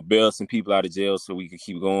bail some people out of jail so we could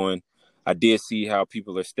keep going. I did see how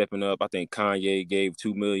people are stepping up. I think Kanye gave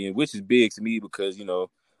 $2 million, which is big to me because,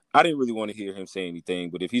 I didn't really want to hear him say anything.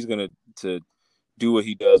 But if he's going to do what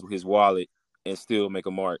he does with his wallet and still make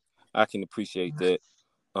a mark, I can appreciate that.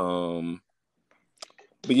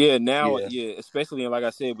 But yeah, now, especially, and like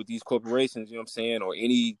I said, with these corporations, you know what I'm saying, or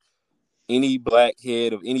any black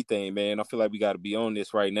head of anything, man, I feel like we got to be on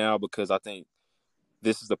this right now because I think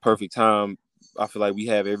this is the perfect time. I feel like we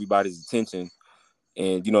have everybody's attention.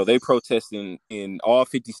 And, they protesting in all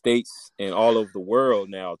 50 states and all over the world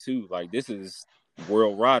now, too. Like, this is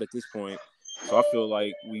worldwide at this point. So I feel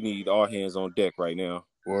like we need all hands on deck right now.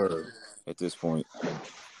 Word. At this point.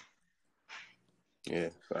 Yeah,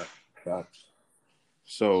 facts.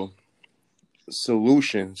 So,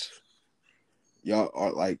 solutions. Y'all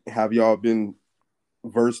are like, have y'all been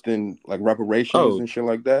versed in like reparations and shit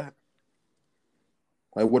like that?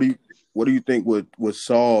 Like, what do you think would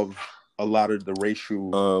solve a lot of the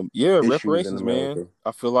racial issues reparations, in America? Man.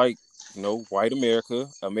 I feel like white America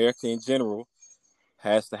in general,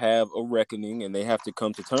 has to have a reckoning, and they have to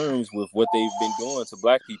come to terms with what they've been doing to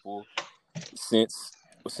black people since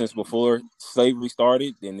before slavery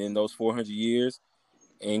started, and then those 400 years,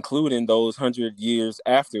 including those 100 years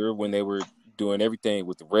after when they were doing everything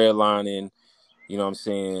with the redlining. You know what I'm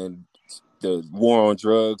saying? The war on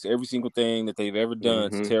drugs, every single thing that they've ever done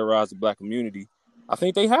to terrorize the black community. I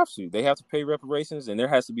think they have to. They have to pay reparations, and there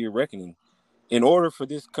has to be a reckoning. In order for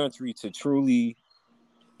this country to truly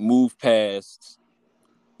move past,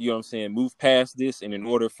 move past this, and in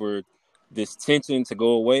order for this tension to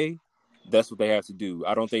go away, that's what they have to do.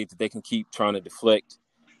 I don't think that they can keep trying to deflect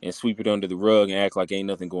and sweep it under the rug and act like ain't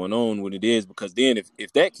nothing going on when it is, because then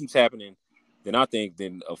if that keeps happening, then I think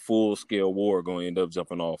a full-scale war going to end up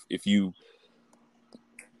jumping off. If you,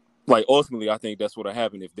 ultimately, I think that's what'll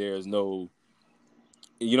happen if there's no,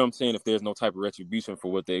 if there's no type of retribution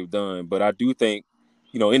for what they've done. But I do think,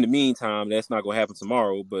 in the meantime, that's not going to happen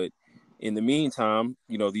tomorrow, but in the meantime,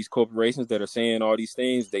 these corporations that are saying all these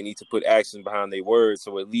things, they need to put action behind their words.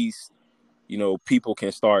 So at least, people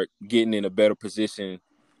can start getting in a better position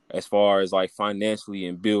as far as like financially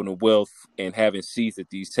and building wealth and having seats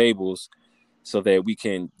at these tables so that we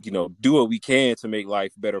can, do what we can to make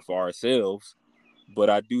life better for ourselves. But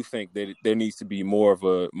I do think that there needs to be more of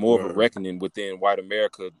a reckoning within white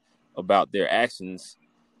America about their actions.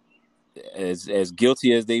 As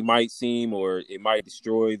guilty as they might seem, or it might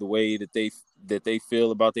destroy the way that they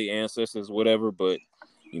feel about their ancestors, whatever. But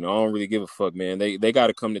I don't really give a fuck, man. They got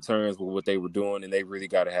to come to terms with what they were doing, and they really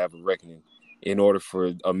got to have a reckoning in order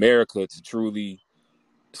for America to truly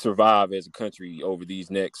survive as a country over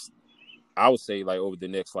these next, I would say, like over the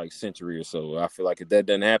next like century or so. I feel like if that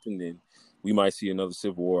doesn't happen, then we might see another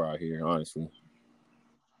civil war out here, honestly.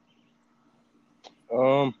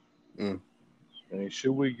 And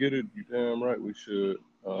should we get it? You damn right we should.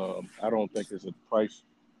 I don't think it's a price.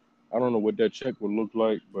 I don't know what that check would look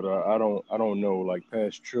like, but I don't know, like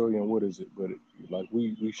past trillion, what is it? But like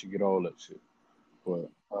we should get all that shit. But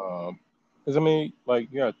because I mean, like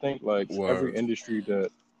I think like every industry that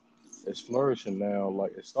is flourishing now,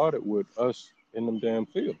 like it started with us in them damn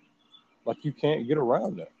fields. Like you can't get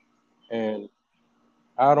around that, and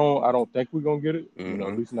I don't think we're gonna get it.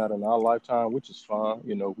 At least not in our lifetime, which is fine.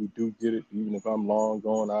 We do get it, even if I'm long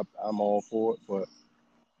gone. I'm all for it, but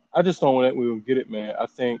I just don't think we'll get it, man. I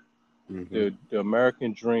think the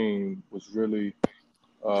American dream was really,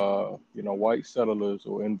 white settlers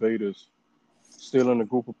or invaders stealing a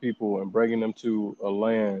group of people and bringing them to a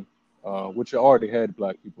land, which already had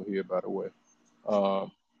black people here, by the way,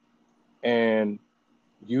 and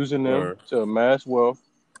using them to amass wealth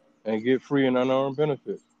and get free and unearned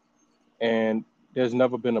benefits. And there's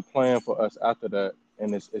never been a plan for us after that,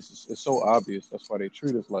 and it's so obvious. That's why they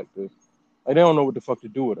treat us like this. Like they don't know what the fuck to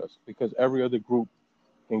do with us because every other group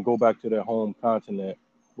can go back to their home continent,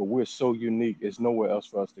 but we're so unique. There's nowhere else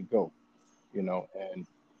for us to go, And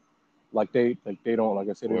like they don't, like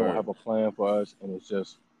I said, they don't have a plan for us, and it's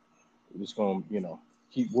just gonna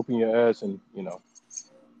keep whooping your ass, and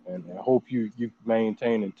and hope you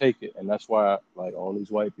maintain and take it. And that's why like all these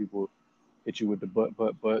white people hit you with the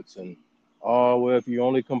butts and oh well, if you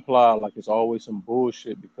only comply, like it's always some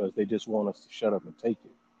bullshit because they just want us to shut up and take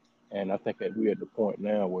it. And I think that we're at the point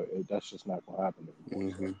now where that's just not gonna happen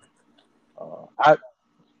anymore. So,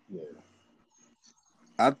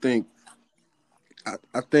 I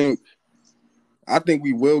think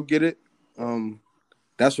we will get it.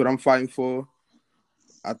 That's what I'm fighting for.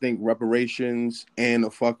 I think reparations and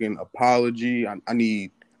a fucking apology. I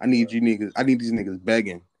need you niggas. I need these niggas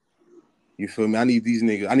begging. You feel me? I need these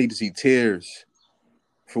niggas. I need to see tears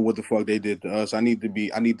for what the fuck they did to us. I need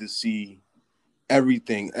to see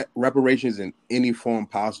everything, reparations in any form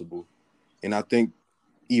possible. And I think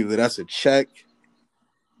either that's a check,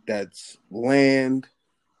 that's land.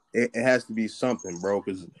 It has to be something, bro,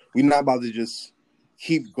 because we're not about to just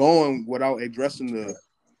keep going without addressing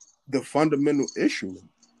the fundamental issue.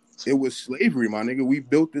 It was slavery, my nigga. We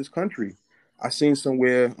built this country. I seen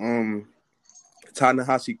somewhere,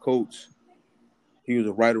 Ta-Nehisi Coates, he was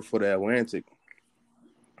a writer for the Atlantic,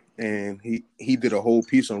 and he did a whole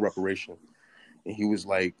piece on reparation. And he was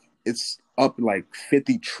like, it's up like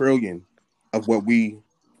 50 trillion of what we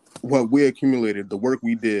accumulated, the work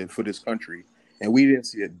we did for this country, and we didn't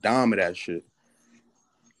see a dime of that shit.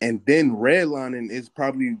 And then redlining is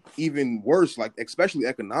probably even worse, like especially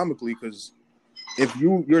economically, because if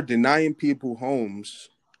you're denying people homes,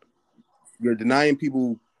 you're denying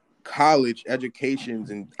people college educations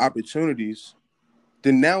and opportunities,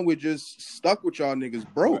 then now we're just stuck with y'all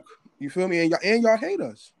niggas broke. You feel me? And y'all hate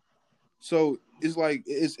us. So it's like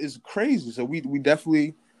it's crazy. So we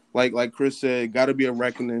definitely, like Chris said, got to be a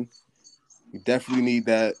reckoning. We definitely need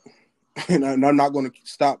that. And I'm not going to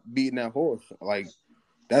stop beating that horse. Like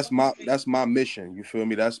that's my mission. You feel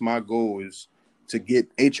me? That's my goal, is to get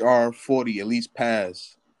HR 40 at least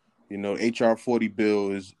passed. You know, HR 40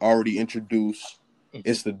 bill is already introduced.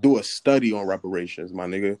 It's to do a study on reparations, my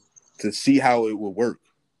nigga, to see how it will work.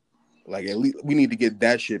 Like at least we need to get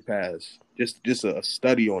that shit passed. Just a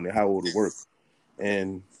study on it, how it would work.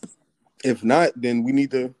 And if not, then we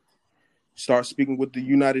need to start speaking with the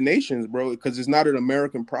United Nations, bro, because it's not an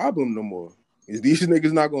American problem no more. If these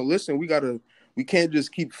niggas not gonna listen, we can't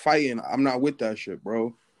just keep fighting. I'm not with that shit,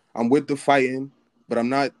 bro. I'm with the fighting, but I'm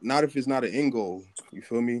not if it's not an end goal. You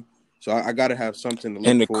feel me? So I gotta have something to look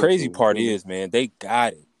And the forward to. crazy part is, man, they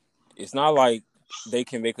got it. It's not like they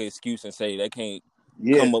can make an excuse and say they can't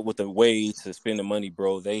come up with a way to spend the money,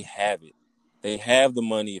 bro. They have it. They have the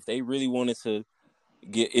money. If they really wanted to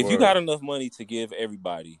if you got enough money to give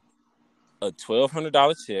everybody a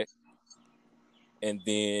 $1,200 check and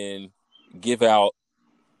then give out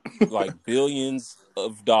like billions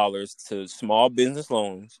of dollars to small business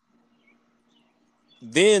loans,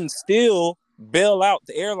 then still bail out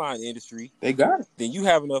the airline industry, they got it. Then you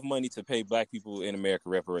have enough money to pay black people in America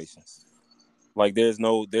reparations. Like there's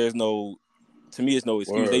no to me it's no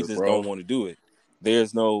excuse. They just don't want to do it.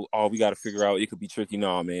 There's no, we got to figure out, it could be tricky.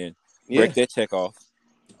 Nah, man. Break that check off.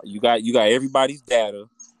 You got everybody's data.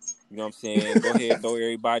 You know what I'm saying? Go ahead, throw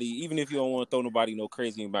everybody, even if you don't want to throw nobody no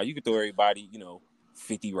crazy anybody, you can throw everybody,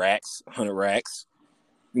 50 racks, 100 racks.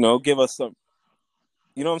 Give us some,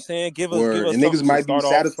 you know what I'm saying? Give us and something niggas might to start be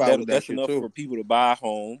satisfied with that that's shit enough too. for people to buy a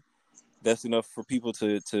home. That's enough for people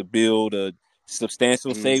to build a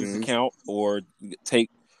substantial savings account or take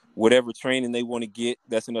whatever training they want to get.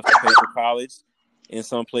 That's enough to pay for college in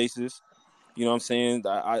some places. You know what I'm saying?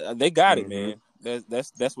 They got it, man.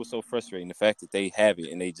 That's what's so frustrating. The fact that they have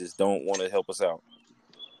it and they just don't want to help us out.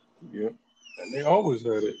 Yeah, and they always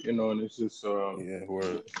had it, and it's just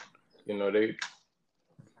word.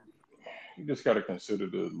 You just got to consider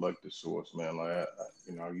the source, man. Like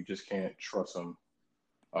you just can't trust them.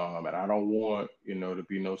 And I don't want to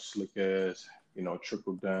be no slick ass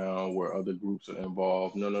trickle down where other groups are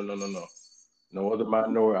involved. No, no, no, no, no. No other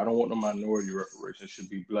minority. I don't want no minority reparations. It should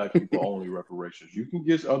be black people only reparations. You can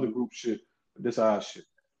get other group shit, but this our shit.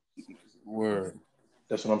 Word.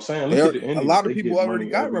 That's what I'm saying. Look at the Indians. A lot of they people get already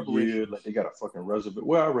money got every reparations. year. Like they got a fucking reservation.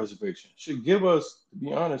 Where our reservation? Should give us, to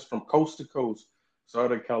be honest, from coast to coast,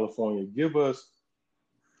 Southern California. Give us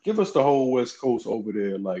the whole West Coast over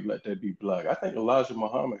there. Like let that be black. I think Elijah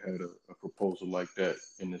Muhammad had a proposal like that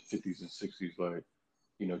in the 50s and 60s.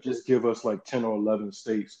 Like just give us like 10 or 11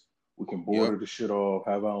 states. We can border the shit off,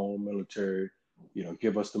 have our own military,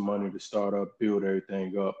 give us the money to start up, build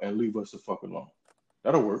everything up, and leave us the fuck alone.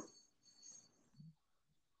 That'll work.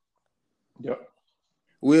 Yep.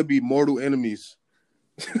 We'll be mortal enemies.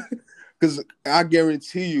 Because I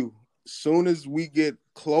guarantee you, soon as we get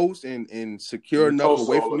close and secure enough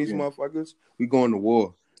away from these motherfuckers, we going to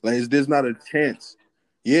war. Like, there's not a chance.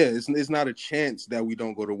 Yeah, it's not a chance that we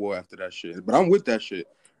don't go to war after that shit. But I'm with that shit.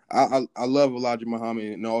 I love Elijah Muhammad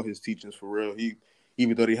and all his teachings for real.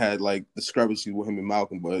 Even though they had like discrepancies with him and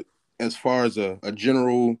Malcolm, but as far as a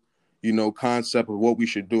general, concept of what we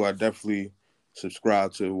should do, I definitely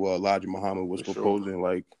subscribe to what Elijah Muhammad was proposing,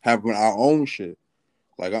 like having our own shit.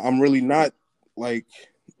 Like I'm really not like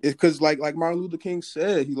it's because like Martin Luther King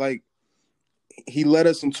said, he led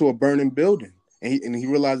us into a burning building, and he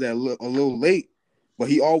realized that a little late, but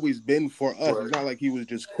he always been for us. Right. It's not like he was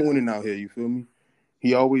just cooning out here. You feel me?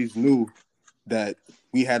 He always knew that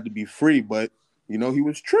we had to be free, but he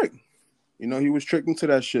was tricked. You know, he was tricked into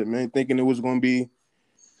that shit, man, thinking it was going to be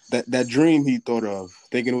that dream he thought of,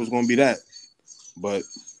 thinking it was going to be that. But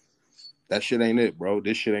that shit ain't it, bro.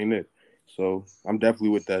 This shit ain't it. So I'm definitely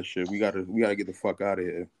with that shit. We gotta get the fuck out of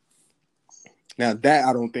here. Now that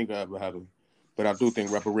I don't think I ever happen, but I do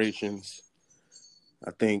think reparations.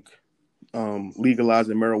 I think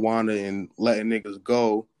legalizing marijuana and letting niggas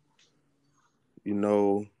go. You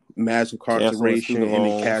know, mass Canceling incarceration, student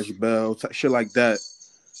ending cash loans. bail, shit like that.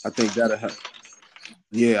 I think that'll help.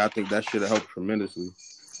 Yeah, I think that should have helped tremendously.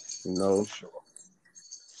 You know. For sure.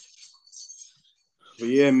 But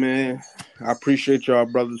yeah, man, I appreciate y'all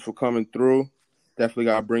brothers for coming through. Definitely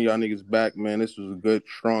gotta bring y'all niggas back, man. This was a good,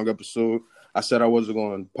 strong episode. I said I wasn't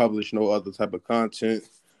going to publish no other type of content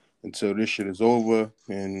until this shit is over,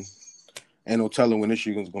 and ain't no telling when this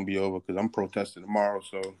shit is gonna be over because I'm protesting tomorrow.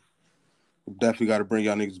 So definitely gotta bring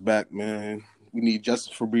y'all niggas back, man. We need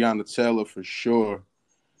justice for Breonna Taylor for sure.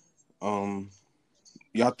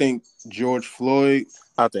 Y'all think George Floyd?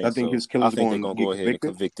 I I think think so. his I killer's think they're going to gonna get go ahead and convicted.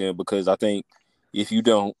 convict him because I think if you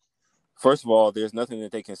don't, first of all, there's nothing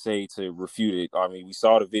that they can say to refute it. I mean, we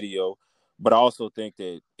saw the video, but I also think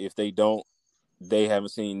that if they don't, they haven't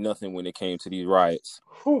seen nothing when it came to these riots.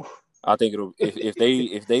 Whew. I think it'll if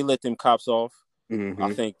they let them cops off, I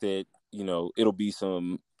Mm-hmm. think that it'll be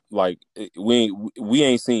some like we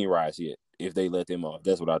ain't seen riots yet if they let them off.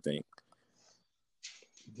 That's what I think.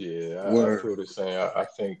 Yeah, I Word. feel the same.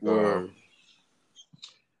 Word.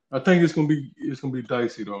 I think it's gonna be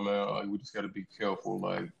dicey though, man. Like we just gotta be careful,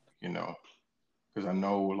 like, you know, because I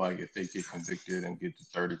know like if they get convicted and get to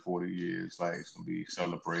 30, 40 years, like it's gonna be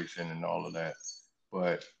celebration and all of that.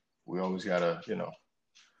 But we always gotta,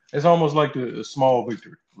 it's almost like the small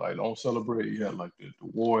victory. Like don't celebrate yet, like the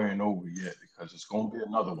war ain't over yet because it's gonna be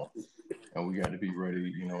another one, and we got to be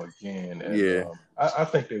ready, again. And Yeah. I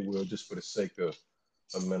think they will just for the sake of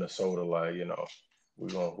Minnesota, like we're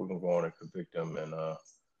gonna go on and convict them and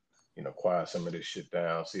quiet some of this shit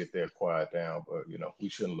down, see if they're quiet down. But we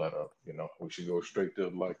shouldn't let up. We should go straight to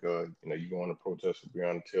like you go on a protest for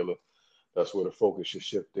Breonna Taylor. That's where the focus should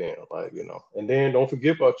shift in, like and then don't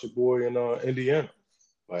forget about your boy in Indiana.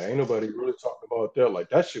 Like ain't nobody really talking about that. Like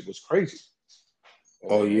that shit was crazy.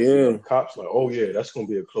 Oh And yeah. the cops like, oh yeah, that's gonna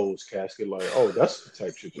be a closed casket. Like, oh, that's the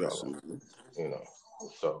type shit y'all Listen. on.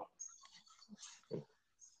 So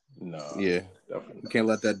nah, Yeah. definitely You not. can't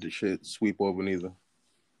let that shit sweep over neither.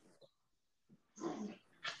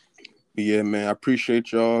 But yeah, man, I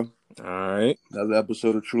appreciate y'all. All right. Another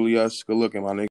episode of Truly Us. Good looking, my nigga.